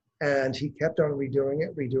reaction. And he kept on redoing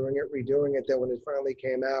it. Then when it finally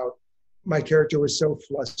came out, my character was so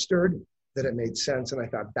flustered that it made sense, and I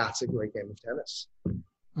thought, that's a great game of tennis.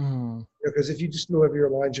 Because if you just deliver your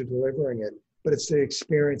lines, you're delivering it. But it's the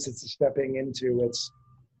experience, it's the stepping into, it's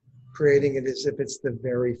creating it as if it's the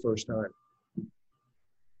very first time.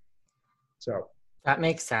 So that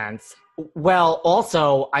makes sense. Well,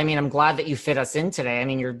 also, I mean, I'm glad that you fit us in today. I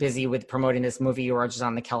mean, you're busy with promoting this movie. You were just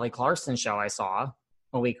on the Kelly Clarkson show I saw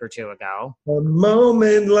a week or two ago. A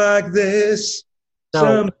moment like this,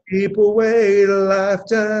 some people wait a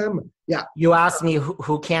lifetime. Yeah. You asked me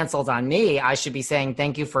who canceled on me. I should be saying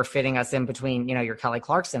thank you for fitting us in between, your Kelly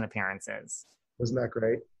Clarkson appearances. Wasn't that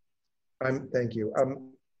great? Thank you.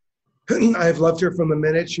 I've loved her from the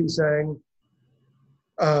minute she sang.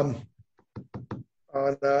 I'm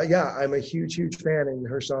a huge fan, and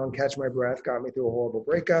her song "Catch My Breath" got me through a horrible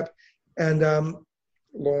breakup. And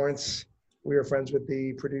Lawrence, we were friends with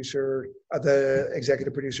the producer, the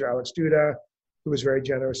executive producer, Alex Duda, who was very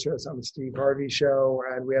generous to us on the Steve Harvey show,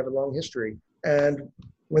 and we have a long history. And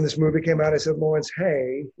when this movie came out, I said, Lawrence,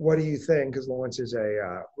 hey, what do you think? Because Lawrence is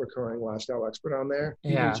a recurring lifestyle expert on there.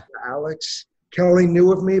 Yeah. Alex. Kelly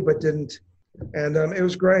knew of me, but didn't. And it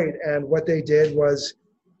was great. And what they did was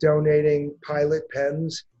donating Pilot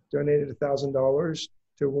pens, donated $1,000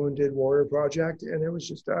 to Wounded Warrior Project. And it was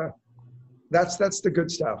just, that's the good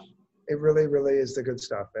stuff. It really, really is the good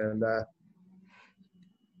stuff. And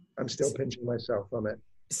I'm still pinching myself from it.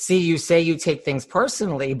 See, you say you take things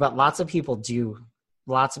personally, but lots of people do.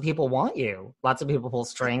 Lots of people want you. Lots of people pull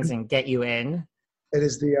strings and get you in. It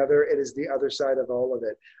is the other side of all of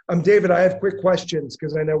it. David, I have quick questions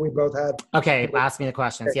because I know we both have. Okay, ask me the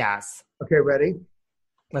questions. Okay. Yes. Okay, ready?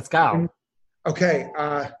 Let's go. Okay,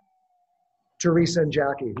 Teresa and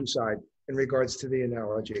Jackie, whose side in regards to the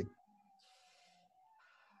analogy?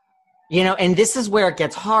 And this is where it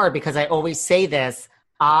gets hard because I always say this.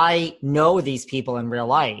 I know these people in real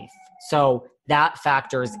life, so that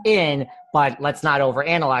factors in. But let's not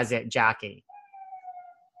overanalyze it, Jackie.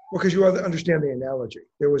 Well, because you understand the analogy.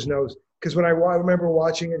 There was no, because when I remember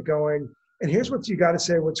watching it going, and here's what you got to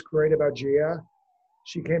say, what's great about Gia,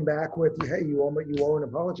 she came back with, hey, you owe an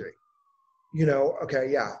apology.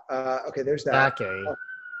 Okay, yeah. Okay, there's that. Jackie.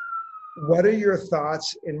 What are your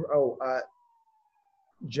thoughts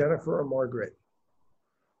Jennifer or Margaret?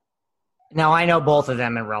 Now, I know both of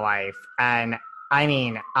them in real life. And I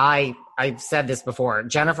mean, I've said this before.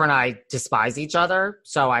 Jennifer and I despise each other.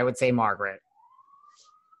 So I would say Margaret.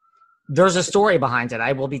 There's a story behind it.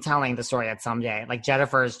 I will be telling the story at some day. Like,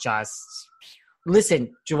 Jennifer is just,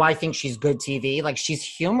 listen, do I think she's good TV? Like, she's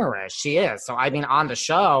humorous. She is. So, I mean, on the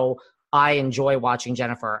show, I enjoy watching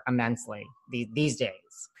Jennifer immensely these days.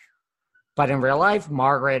 But in real life,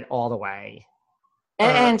 Margaret all the way.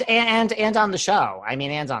 And on the show. I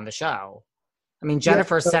mean, and on the show. I mean,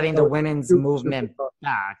 Jennifer's setting the women's movement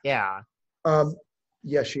back. Yeah.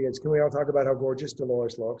 Yes, she is. Can we all talk about how gorgeous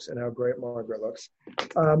Dolores looks and how great Margaret looks?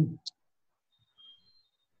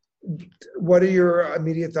 What are your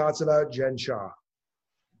immediate thoughts about Jen Shah?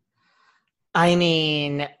 I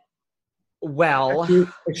mean, well, has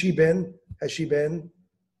she been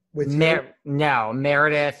with you? No,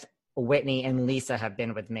 Meredith, Whitney, and Lisa have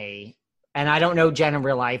been with me. And I don't know Jen in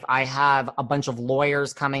real life. I have a bunch of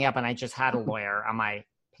lawyers coming up, and I just had a lawyer on my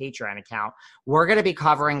Patreon account. We're going to be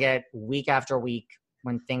covering it week after week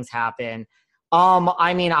when things happen.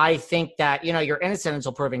 I mean, I think that, you're innocent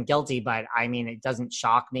until proven guilty, but I mean, it doesn't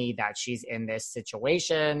shock me that she's in this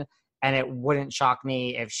situation, and it wouldn't shock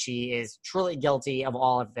me if she is truly guilty of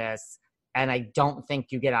all of this. And I don't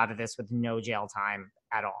think you get out of this with no jail time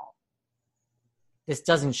at all. This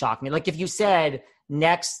doesn't shock me. Like, if you said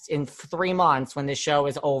next in 3 months when this show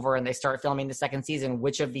is over and they start filming the second season,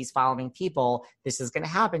 which of these following people this is going to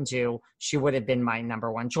happen to, she would have been my number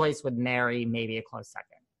one choice, with Mary maybe a close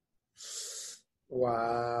second.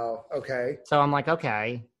 Wow. Okay. So I'm like,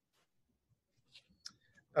 okay.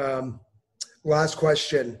 Last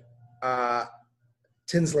question.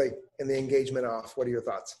 Tinsley in the engagement off. What are your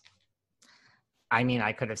thoughts? I mean,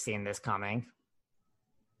 I could have seen this coming.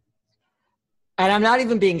 And I'm not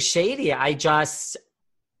even being shady.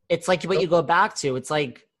 It's like what you go back to. It's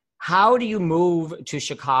like, how do you move to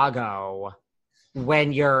Chicago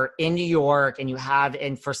when you're in New York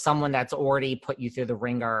and for someone that's already put you through the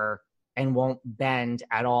ringer and won't bend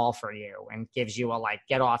at all for you and gives you a like,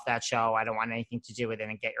 get off that show. I don't want anything to do with it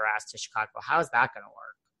and get your ass to Chicago. How's that going to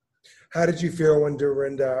work? How did you feel when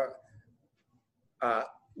Dorinda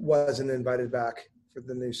wasn't invited back for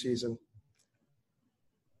the new season?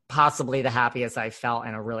 Possibly the happiest I've felt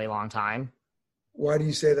in a really long time. Why do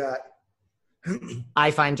you say that?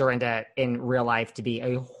 I find Dorinda in real life to be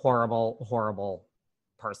a horrible, horrible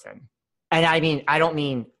person. And I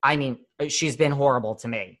mean, she's been horrible to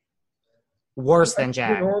me. Worse than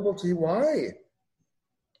Jen. Horrible to you? Why?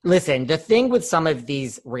 Listen, the thing with some of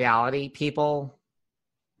these reality people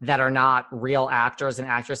that are not real actors and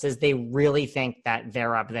actresses, they really think that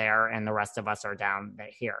they're up there and the rest of us are down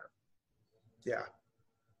here. Yeah.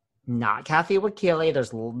 Not Kathy Wakili.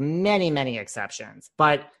 There's many, many exceptions,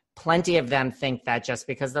 but plenty of them think that just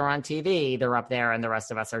because they're on TV, they're up there and the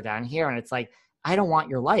rest of us are down here. And it's like, I don't want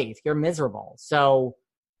your life. You're miserable. So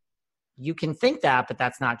you can think that, but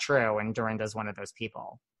that's not true. And Dorinda's one of those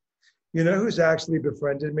people. You know who's actually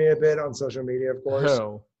befriended me a bit on social media, of course?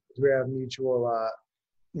 Who? We have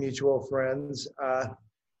mutual friends.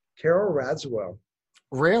 Carol Radziwill.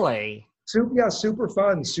 Really? Super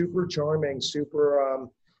fun, super charming, super.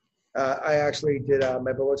 I actually did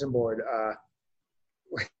my bulletin board.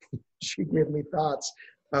 She gave me thoughts,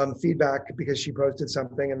 feedback, because she posted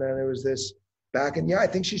something, and then it was this back. And yeah, I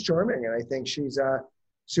think she's charming, and I think she's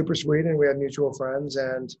super sweet, and we have mutual friends,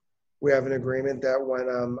 and we have an agreement that when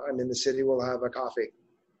I'm in the city, we'll have a coffee.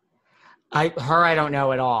 I don't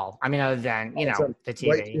know at all. I mean, other than, the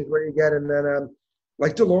TV. Where you get, and then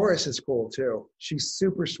like Dolores is cool too. She's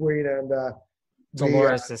super sweet, and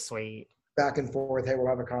Dolores is sweet. Back and forth. Hey, we'll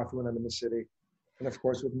have a coffee when I'm in the city, and of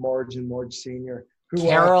course with Marge and Marge Senior.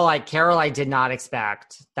 Carol, I did not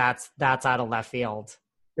expect. That's out of left field.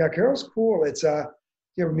 Yeah, Carol's cool. It's you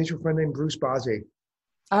have a mutual friend named Bruce Bozzi.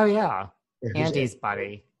 Oh yeah, Andy's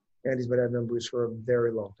buddy. Andy's buddy. I've known Bruce for a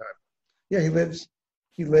very long time. Yeah, he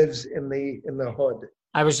lives in the hood.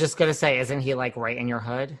 I was just gonna say, isn't he like right in your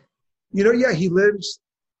hood? Yeah, he lives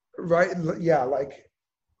right. Yeah, like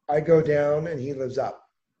I go down and he lives up.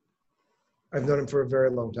 I've known him for a very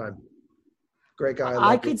long time. Great guy.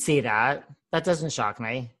 I could see that. That doesn't shock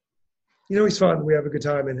me. He's fun. We have a good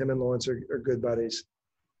time, and him and Lawrence are good buddies.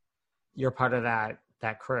 You're part of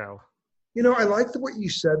that crew. I like what you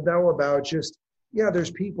said, though, about just,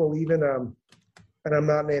 there's people even, and I'm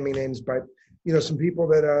not naming names, but, some people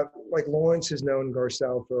that, like Lawrence has known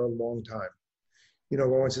Garcelle for a long time.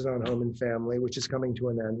 Lawrence is on Home and Family, which is coming to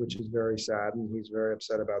an end, which is very sad, and he's very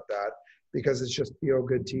upset about that because it's just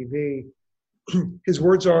feel-good TV. His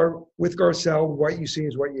words are, with Garcelle, what you see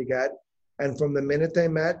is what you get. And from the minute they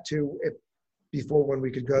met to before when we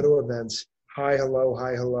could go to events, hi,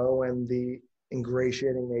 hello, and the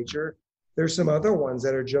ingratiating nature. There's some other ones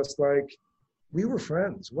that are just like, we were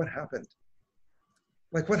friends. What happened?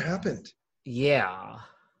 Like, what happened? Yeah.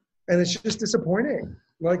 And it's just disappointing.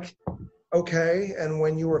 Like, okay, and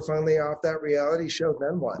when you were finally off that reality show,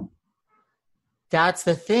 then what? That's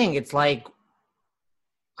the thing. It's like,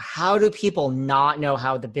 how do people not know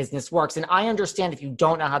how the business works? And I understand if you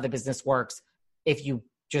don't know how the business works, if you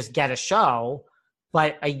just get a show,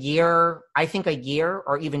 but I think a year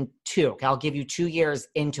or even 2, I'll give you 2 years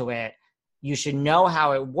into it, you should know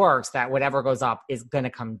how it works, that whatever goes up is going to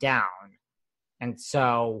come down. And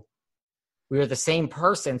so we're the same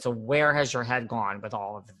person. So where has your head gone with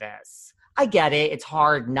all of this? I get it. It's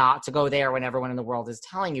hard not to go there when everyone in the world is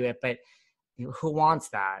telling you it, but who wants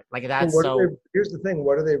that? Like that's here's the thing.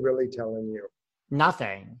 What are they really telling you?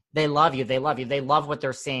 Nothing. They love you. They love you. They love what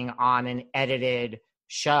they're seeing on an edited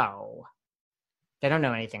show. They don't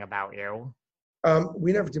know anything about you.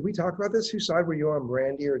 Did we talk about this? Whose side were you on,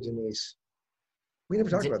 Brandy or Denise? We never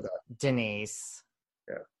talked about that. Denise.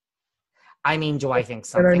 Yeah. I mean, do I think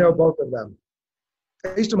something? And I know both of them.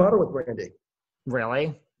 I used to model with Brandy.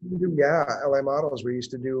 Really? Yeah, LA Models. We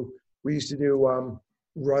used to do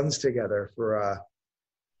runs together for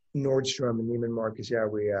Nordstrom and Neiman Marcus. Yeah,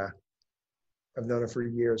 I've known her for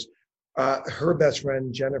years. Her best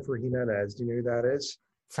friend, Jennifer Jimenez. Do you know who that is?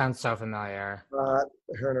 Sounds so familiar. Her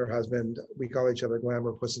and her husband, we call each other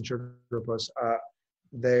Glamour Puss and Sugar Puss.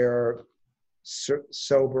 They're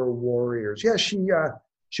sober warriors. Yeah,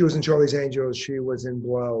 she was in Charlie's Angels. She was in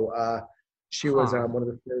Blow. She was one of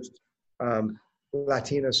the first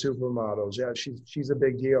Latina supermodels. Yeah, she's a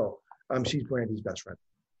big deal. She's Brandy's best friend.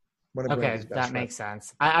 Okay, that makes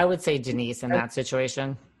sense. I would say Denise in that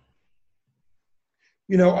situation.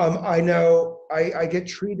 I know I get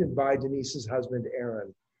treated by Denise's husband,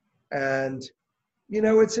 Aaron. And,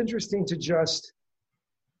 it's interesting to just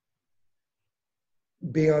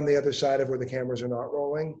be on the other side of where the cameras are not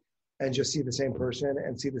rolling and just see the same person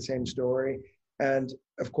and see the same story. And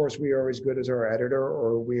of course, we are as good as our editor,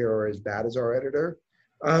 or we are as bad as our editor.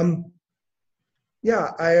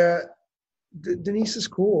 Denise is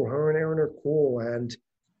cool. Her and Aaron are cool. And,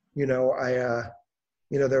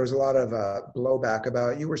 there was a lot of blowback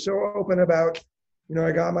about, you were so open about,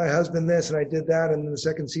 I got my husband this and I did that. And then the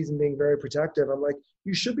second season being very protective. I'm like,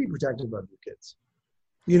 you should be protective of your kids.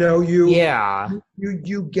 You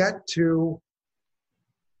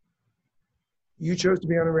chose to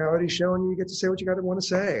be on a reality show and you get to say what you want to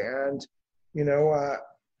say. And,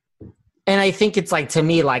 and I think it's like, to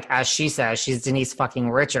me, like, as she says, she's Denise fucking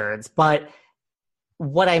Richards. But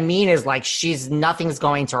what I mean is, like, nothing's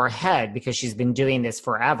going to her head because she's been doing this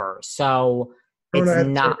forever. So it's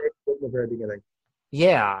not from the very beginning.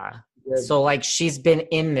 Yeah. So like, she's been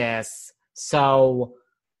in this, so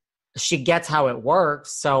she gets how it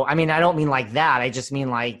works. So, I mean, I don't mean like that. I just mean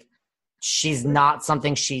like, she's not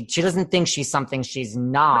something she doesn't think she's something she's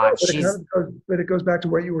not. No, but it goes back to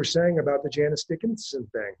what you were saying about the Janice Dickinson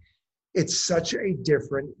thing. It's such a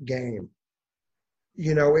different game.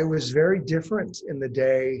 It was very different in the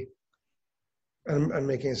day. I'm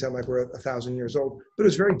making it sound like we're 1,000 years old, but it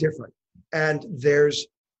was very different. And there's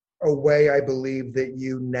a way, I believe, that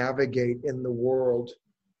you navigate in the world,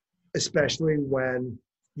 especially when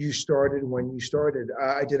you started.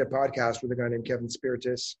 I did a podcast with a guy named Kevin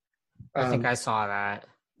Spiritus. I think I saw that.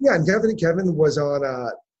 Yeah, and Kevin was on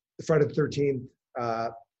Friday the 13th,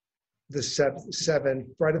 Friday the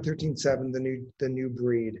 13th 7, the new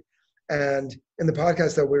breed. And in the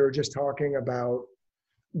podcast that we were just talking about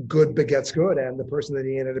good begets good, and the person that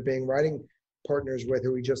he ended up being writing partners with,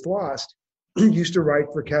 who he just lost, used to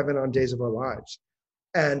write for Kevin on Days of Our Lives.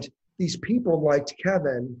 And these people liked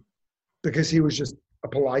Kevin because he was just a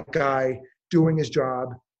polite guy doing his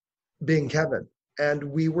job, being Kevin. And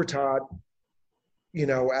we were taught,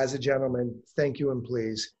 as a gentleman, thank you and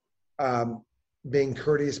please, being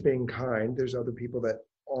courteous, being kind. There's other people that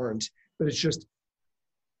aren't, but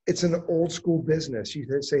it's an old school business. You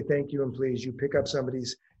say thank you and please. You pick up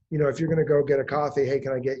somebody's, if you're going to go get a coffee, hey,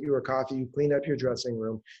 can I get you a coffee? You clean up your dressing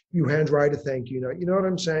room. You hand write a thank you note. You know what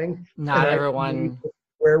I'm saying? Not everyone.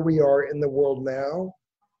 Where we are in the world now,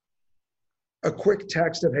 a quick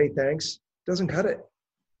text of, hey, thanks, doesn't cut it.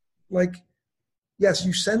 Like, yes,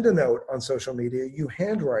 you send a note on social media, you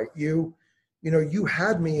handwrite, you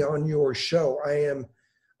had me on your show.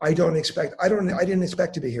 I didn't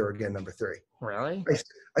expect to be here again, number 3. Really?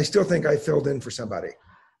 I still think I filled in for somebody.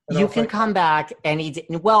 You can come back any day.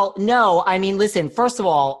 Well, no, I mean, listen, first of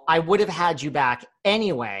all, I would have had you back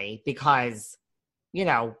anyway because,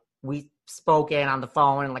 we spoke in on the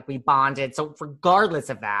phone and like we bonded. So regardless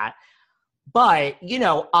of that, but,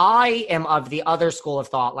 I am of the other school of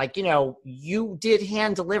thought, like, you did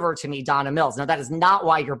hand deliver to me Donna Mills. Now, that is not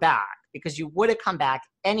why you're back, because you would have come back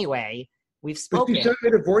anyway. We've spoken. But you sent me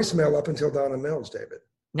a voicemail up until Donna Mills, David.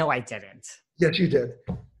 No, I didn't. Yes, you did.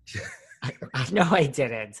 No, I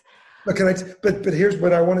didn't. But but here's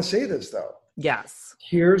what I want to say this, though. Yes.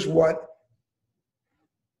 Here's what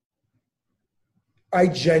I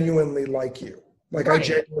genuinely like you. Like, right.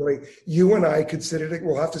 You and I could sit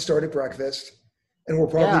we'll have to start at breakfast, and we'll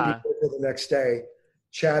probably be there the next day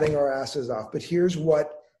chatting our asses off. But here's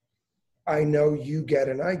what I know you get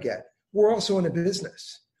and I get. We're also in a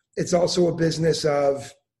business. It's also a business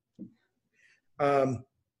of,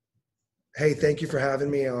 hey, thank you for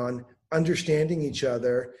having me on, understanding each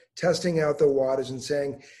other, testing out the waters and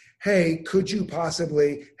saying, hey, could you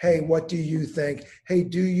possibly, hey, what do you think? Hey,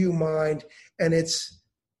 do you mind? And it's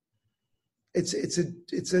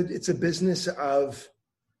a business of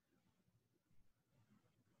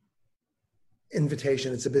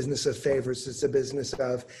invitation. It's a business of favors. It's a business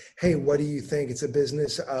of, hey, what do you think? It's a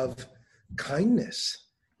business of kindness.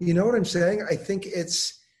 You know what I'm saying? I think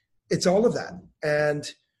it's all of that.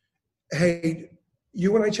 And hey,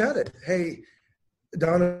 you and I chatted. Hey,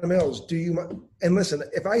 Donna Mills, do you, and listen,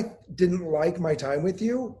 if I didn't like my time with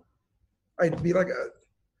you, I'd be like,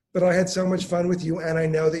 but I had so much fun with you. And I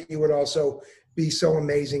know that you would also be so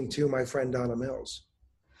amazing to my friend Donna Mills.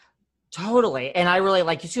 Totally. And I really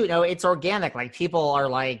like you too. No, it's organic. Like, people are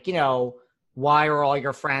like, why are all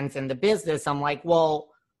your friends in the business? I'm like, well,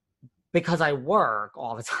 because I work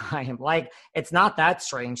all the time. Like, it's not that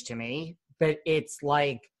strange to me, but it's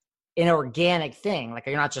like an organic thing. Like,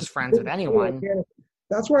 you're not just friends with anyone.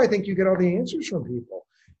 That's where I think you get all the answers from people.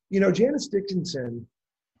 Janice Dickinson,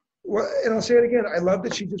 well, and I'll say it again, I love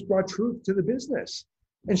that she just brought truth to the business.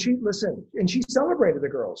 And she listened, and she celebrated the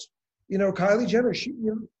girls. Kylie Jenner,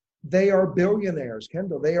 they are billionaires.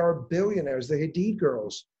 Kendall, they are billionaires. The Hadid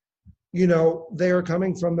girls, they are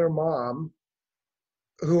coming from their mom,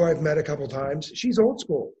 who I've met a couple times, she's old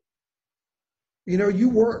school. You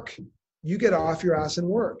work, you get off your ass and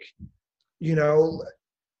work. Lisa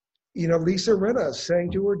Rinna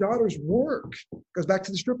saying to her daughters, work. Goes back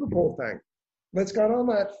to the stripper pole thing. Let's get on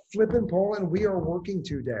that flipping pole and we are working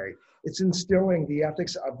today. It's instilling the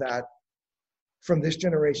ethics of that from this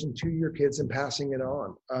generation to your kids and passing it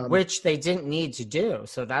on. Which they didn't need to do.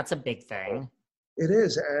 So that's a big thing. It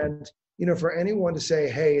is. And, for anyone to say,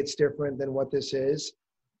 hey, it's different than what this is,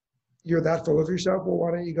 you're that full of yourself. Well,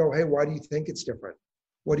 why don't you go, hey, why do you think it's different?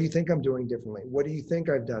 What do you think I'm doing differently? What do you think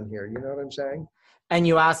I've done here? You know what I'm saying? And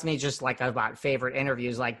you asked me just like about favorite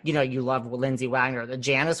interviews, like, you love Lindsay Wagner. The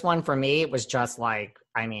Janice one for me was just like,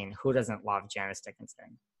 who doesn't love Janice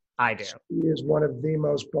Dickinson? I do. She is one of the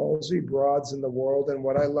most ballsy broads in the world. And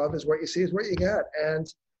what I love is what you see is what you get. And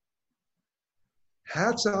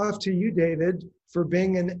hats off to you, David, for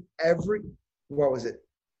being in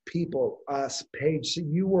People, Us, Page. So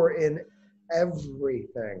you were in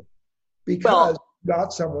everything because you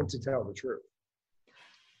got someone to tell the truth.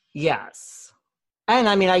 Yes. And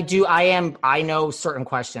I know certain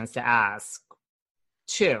questions to ask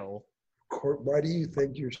too. Why do you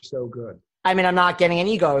think you're so good? I'm not getting an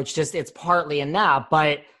ego. It's partly in that,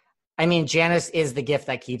 but Janice is the gift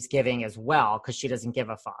that keeps giving as well, because she doesn't give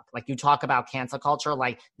a fuck. Like, you talk about cancel culture,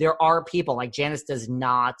 like there are people like Janice does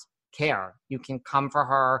not care. You can come for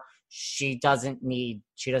her. She doesn't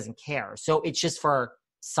care. So it's just for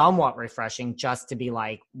somewhat refreshing just to be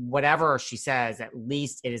like, whatever she says, at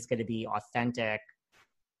least it is going to be authentic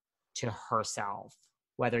to herself,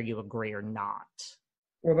 whether you agree or not.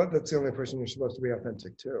 Well, that's the only person you're supposed to be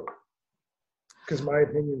authentic to. Because my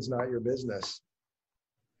opinion's not your business.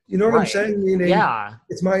 You know what I'm saying? Meaning, yeah.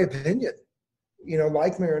 It's my opinion.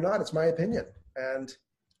 Like me or not, it's my opinion. And,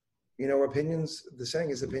 opinions, the saying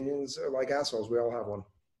is opinions are like assholes. We all have one.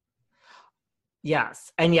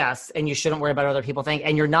 Yes. And you shouldn't worry about what other people think.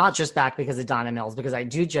 And you're not just back because of Donna Mills, because I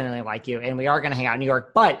do genuinely like you and we are going to hang out in New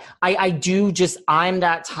York. But I'm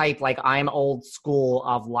that type, like I'm old school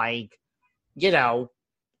of like, when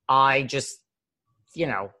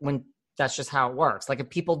that's just how it works. Like if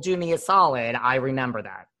people do me a solid, I remember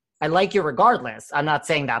that. I like you regardless. I'm not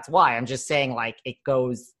saying that's why. I'm just saying like it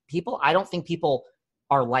goes I don't think people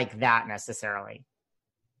are like that necessarily.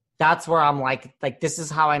 That's where I'm like this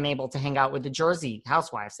is how I'm able to hang out with the Jersey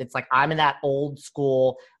housewives. It's like I'm in that old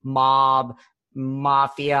school mob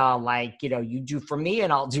mafia, like, you do for me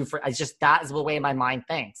and I'll do for, it's just, that is the way my mind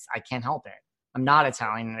thinks. I can't help it. I'm not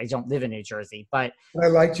Italian and I don't live in New Jersey, but I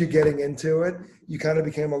liked you getting into it. You kind of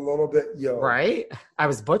became a little bit, right? I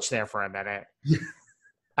was butch there for a minute.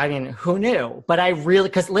 Who knew? But I really,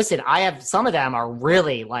 because listen, I have, some of them are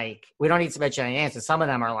really like, we don't need to mention any names, but some of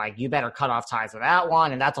them are like, you better cut off ties with that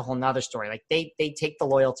one. And that's a whole nother story. Like they take the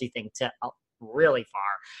loyalty thing to really far.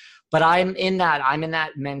 But I'm in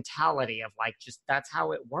that mentality of like, just, that's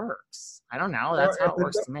how it works. I don't know. That's how it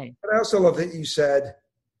works to me. But I also love that you said,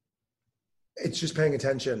 it's just paying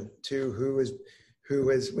attention to who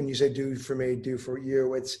is, when you say do for me, do for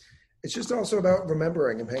you, it's just also about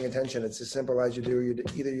remembering and paying attention. It's as simple as either you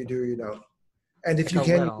do or you don't. And if you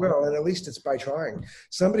can, you will. And at least it's by trying.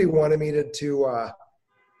 Somebody wanted me to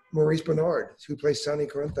Maurice Bernard, who plays Sonny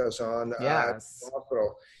Corinthos on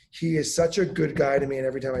Hospital. He is such a good guy to me. And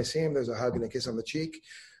every time I see him, there's a hug and a kiss on the cheek.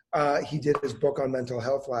 He did his book on mental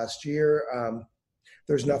health last year.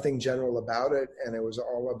 There's Nothing General About It. And it was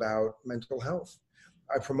all about mental health.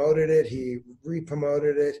 I promoted it. He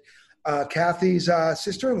re-promoted it. Kathy's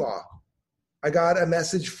sister-in-law, I got a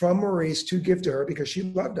message from Maurice to give to her because she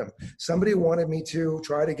loved him. Somebody wanted me to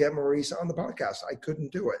try to get Maurice on the podcast. I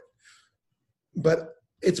couldn't do it. But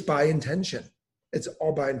it's by intention. It's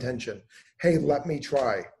all by intention. Hey, let me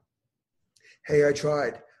try. Hey, I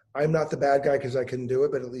tried. I'm not the bad guy because I couldn't do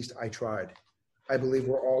it, but at least I tried. I believe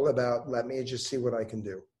we're all about let me just see what I can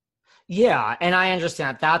do. Yeah, and I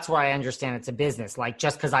understand. That's where I understand it's a business. Like,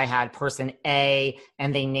 just because I had person A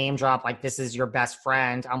and they name drop, like, this is your best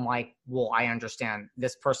friend, I'm like, well, I understand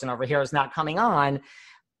this person over here is not coming on,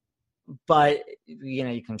 but,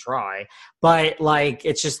 you can try. But, like,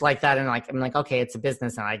 it's just like that, and, like, I'm like, okay, it's a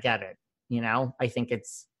business, and I get it. I think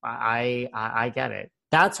it's, I get it.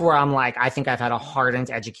 That's where I'm like, I think I've had a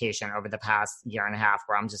hardened education over the past year and a half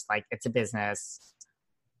where I'm just like, it's a business.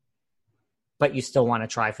 But you still want to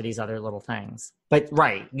try for these other little things. But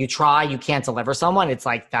right, you try, you can't deliver someone. It's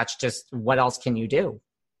like, that's just, what else can you do?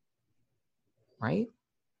 Right?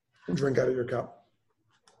 Drink out of your cup.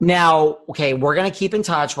 Now, okay, we're going to keep in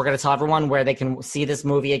touch. We're going to tell everyone where they can see this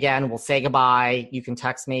movie again. We'll say goodbye. You can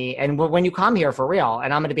text me. And when you come here for real,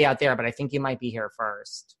 and I'm going to be out there, but I think you might be here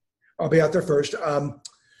first. I'll be out there first.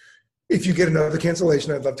 If you get another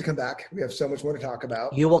cancellation, I'd love to come back. We have so much more to talk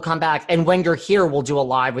about. You will come back. And when you're here, we'll do a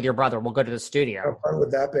live with your brother. We'll go to the studio. How fun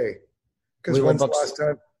would that be? Because when's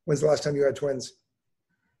the last time you had twins?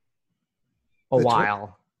 A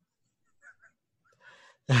while.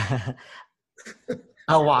 A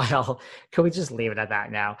while. Can we just leave it at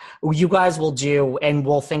that now? You guys will do, and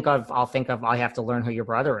I'll think of, I have to learn who your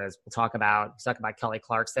brother is. We'll talk about Kelly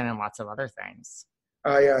Clarkson and lots of other things.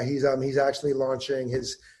 Yeah, he's actually launching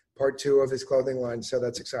his part 2 of his clothing line. So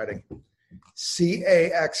that's exciting.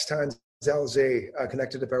 CAX times LZ,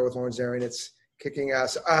 Connected to Power with Lawrence Zarian. It's kicking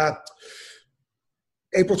ass.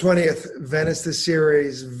 April 20th, Venice the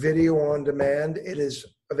Series, video on demand. It is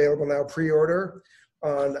available now, pre-order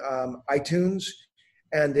on iTunes,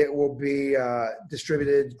 and it will be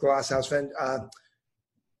distributed Glass House and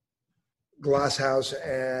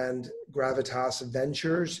Gravitas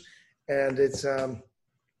Ventures, and it's a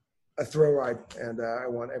thrill ride, and I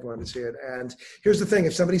want everyone to see it. And here's the thing: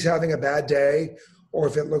 if somebody's having a bad day, or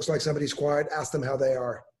if it looks like somebody's quiet, ask them how they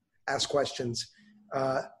are. Ask questions.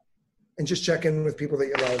 And just check in with people that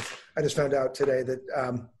you love. I just found out today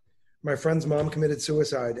that my friend's mom committed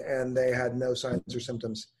suicide and they had no signs or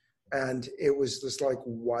symptoms. And it was just like,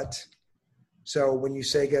 what? So when you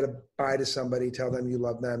say goodbye to somebody, tell them you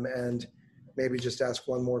love them and maybe just ask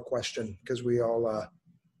one more question, because we all,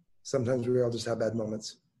 sometimes we all just have bad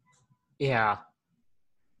moments. Yeah,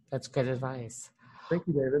 that's good advice. Thank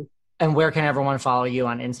you, David. And where can everyone follow you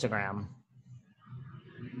on Instagram?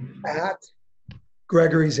 At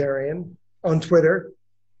Gregory Zarian, on Twitter,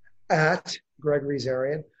 at Gregory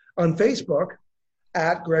Zarian, on Facebook,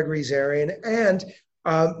 at Gregory Zarian, and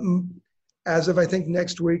as of I think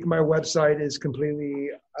next week, my website is completely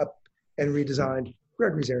up and redesigned,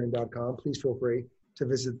 gregoryzarian.com. Please feel free to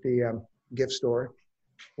visit the gift store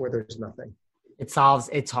where there's nothing. It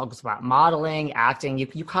talks about modeling, acting.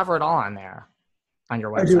 You cover it all on there on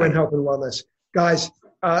your website. I do, in health and wellness. Guys,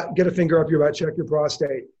 get a finger up your butt, check your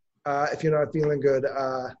prostate. If you're not feeling good,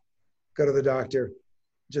 go to the doctor.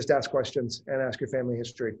 Just ask questions and ask your family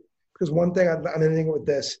history. Because one thing I'm ending with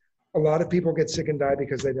this, a lot of people get sick and die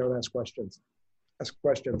because they don't ask questions. Ask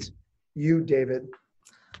questions. You, David.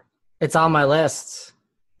 It's on my list.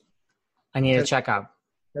 I need a checkup.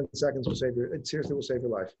 10 seconds will save it seriously will save your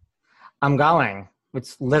life. I'm going.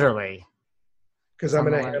 It's literally. Because I'm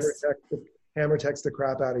going to hammer text the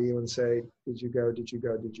crap out of you and say, did you go?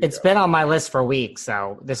 It's been on my list for weeks,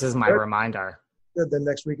 so this is my reminder. Good. Then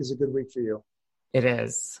next week is a good week for you. It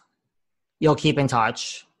is. You'll keep in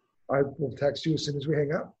touch. I will text you as soon as we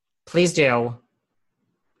hang up. Please do.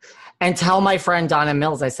 And tell my friend Donna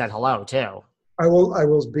Mills I said hello, too. I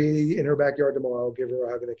will be in her backyard tomorrow. I'll give her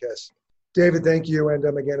a hug and a kiss. David, thank you. And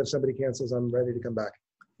again, if somebody cancels, I'm ready to come back.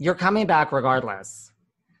 You're coming back regardless.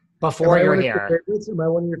 Before you're here. Am I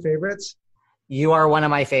one of your favorites? You are one of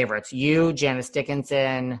my favorites. You, Janice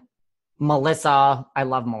Dickinson, Melissa. I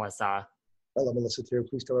love Melissa. I love Melissa too.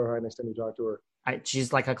 Please tell her hi next time you talk to her.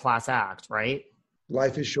 She's like a class act, right?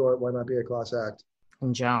 Life is short. Why not be a class act?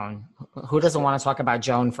 And Joan. Who doesn't want to talk about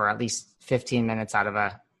Joan for at least 15 minutes out of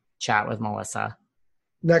a chat with Melissa?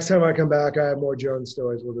 Next time I come back, I have more Joan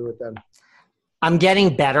stories. We'll do it then. I'm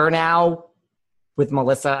getting better now. With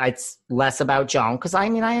Melissa, it's less about Joan because I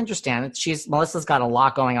understand it. Melissa's got a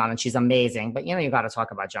lot going on and she's amazing, but you got to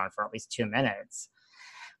talk about Joan for at least 2 minutes.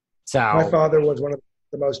 So my father was one of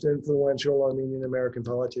the most influential Armenian American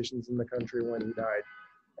politicians in the country when he died,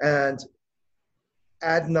 and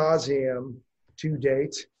ad nauseum to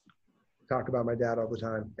date, talk about my dad all the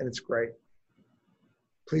time, and it's great.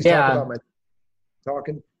 Please talk about my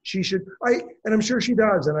talking. She should. And I'm sure she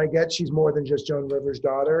does, and I get she's more than just Joan Rivers'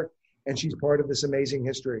 daughter. And she's part of this amazing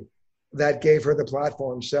history that gave her the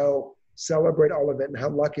platform. So celebrate all of it and how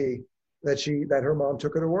lucky that her mom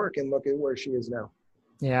took her to work and look at where she is now.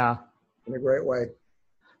 Yeah. In a great way.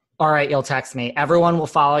 All right. You'll text me. Everyone will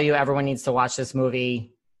follow you. Everyone needs to watch this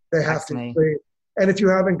movie. They have to. Please. And if you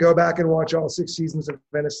haven't, go back and watch all 6 seasons of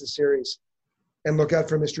Venice the Series and look out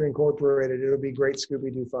for Mystery Incorporated. It'll be great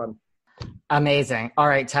Scooby-Doo fun. Amazing. All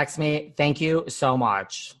right. Text me. Thank you so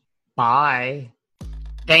much. Bye.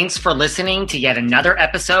 Thanks for listening to yet another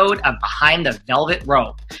episode of Behind the Velvet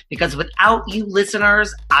Rope. Because without you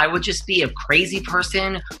listeners, I would just be a crazy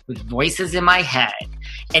person with voices in my head.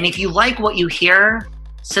 And if you like what you hear,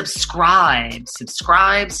 subscribe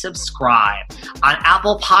on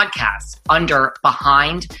Apple Podcasts under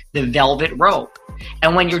Behind the Velvet Rope.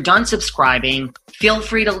 And when you're done subscribing, feel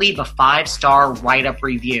free to leave a 5-star write-up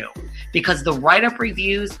review. because the write-up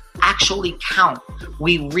reviews actually count.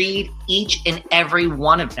 We read each and every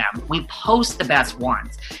one of them. We post the best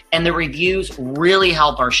ones, and the reviews really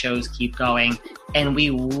help our shows keep going, and we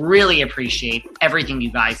really appreciate everything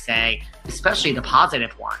you guys say, especially the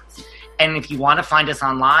positive ones. And if you want to find us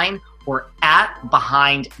online, we're at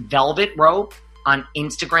Behind Velvet Rope on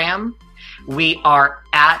Instagram. We are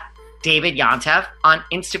at David Yontef on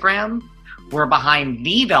Instagram. We're Behind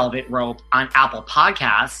the Velvet Rope on Apple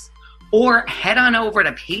Podcasts. Or head on over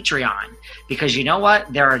to Patreon, because you know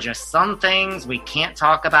what? There are just some things we can't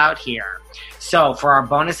talk about here. So for our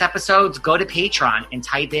bonus episodes, go to Patreon and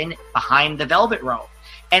type in Behind the Velvet Rope.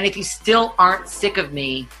 And if you still aren't sick of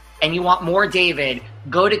me and you want more David,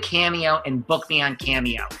 go to Cameo and book me on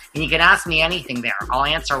Cameo. And you can ask me anything there. I'll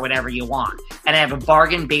answer whatever you want. And I have a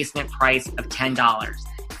bargain basement price of $10.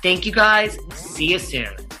 Thank you guys. See you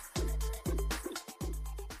soon.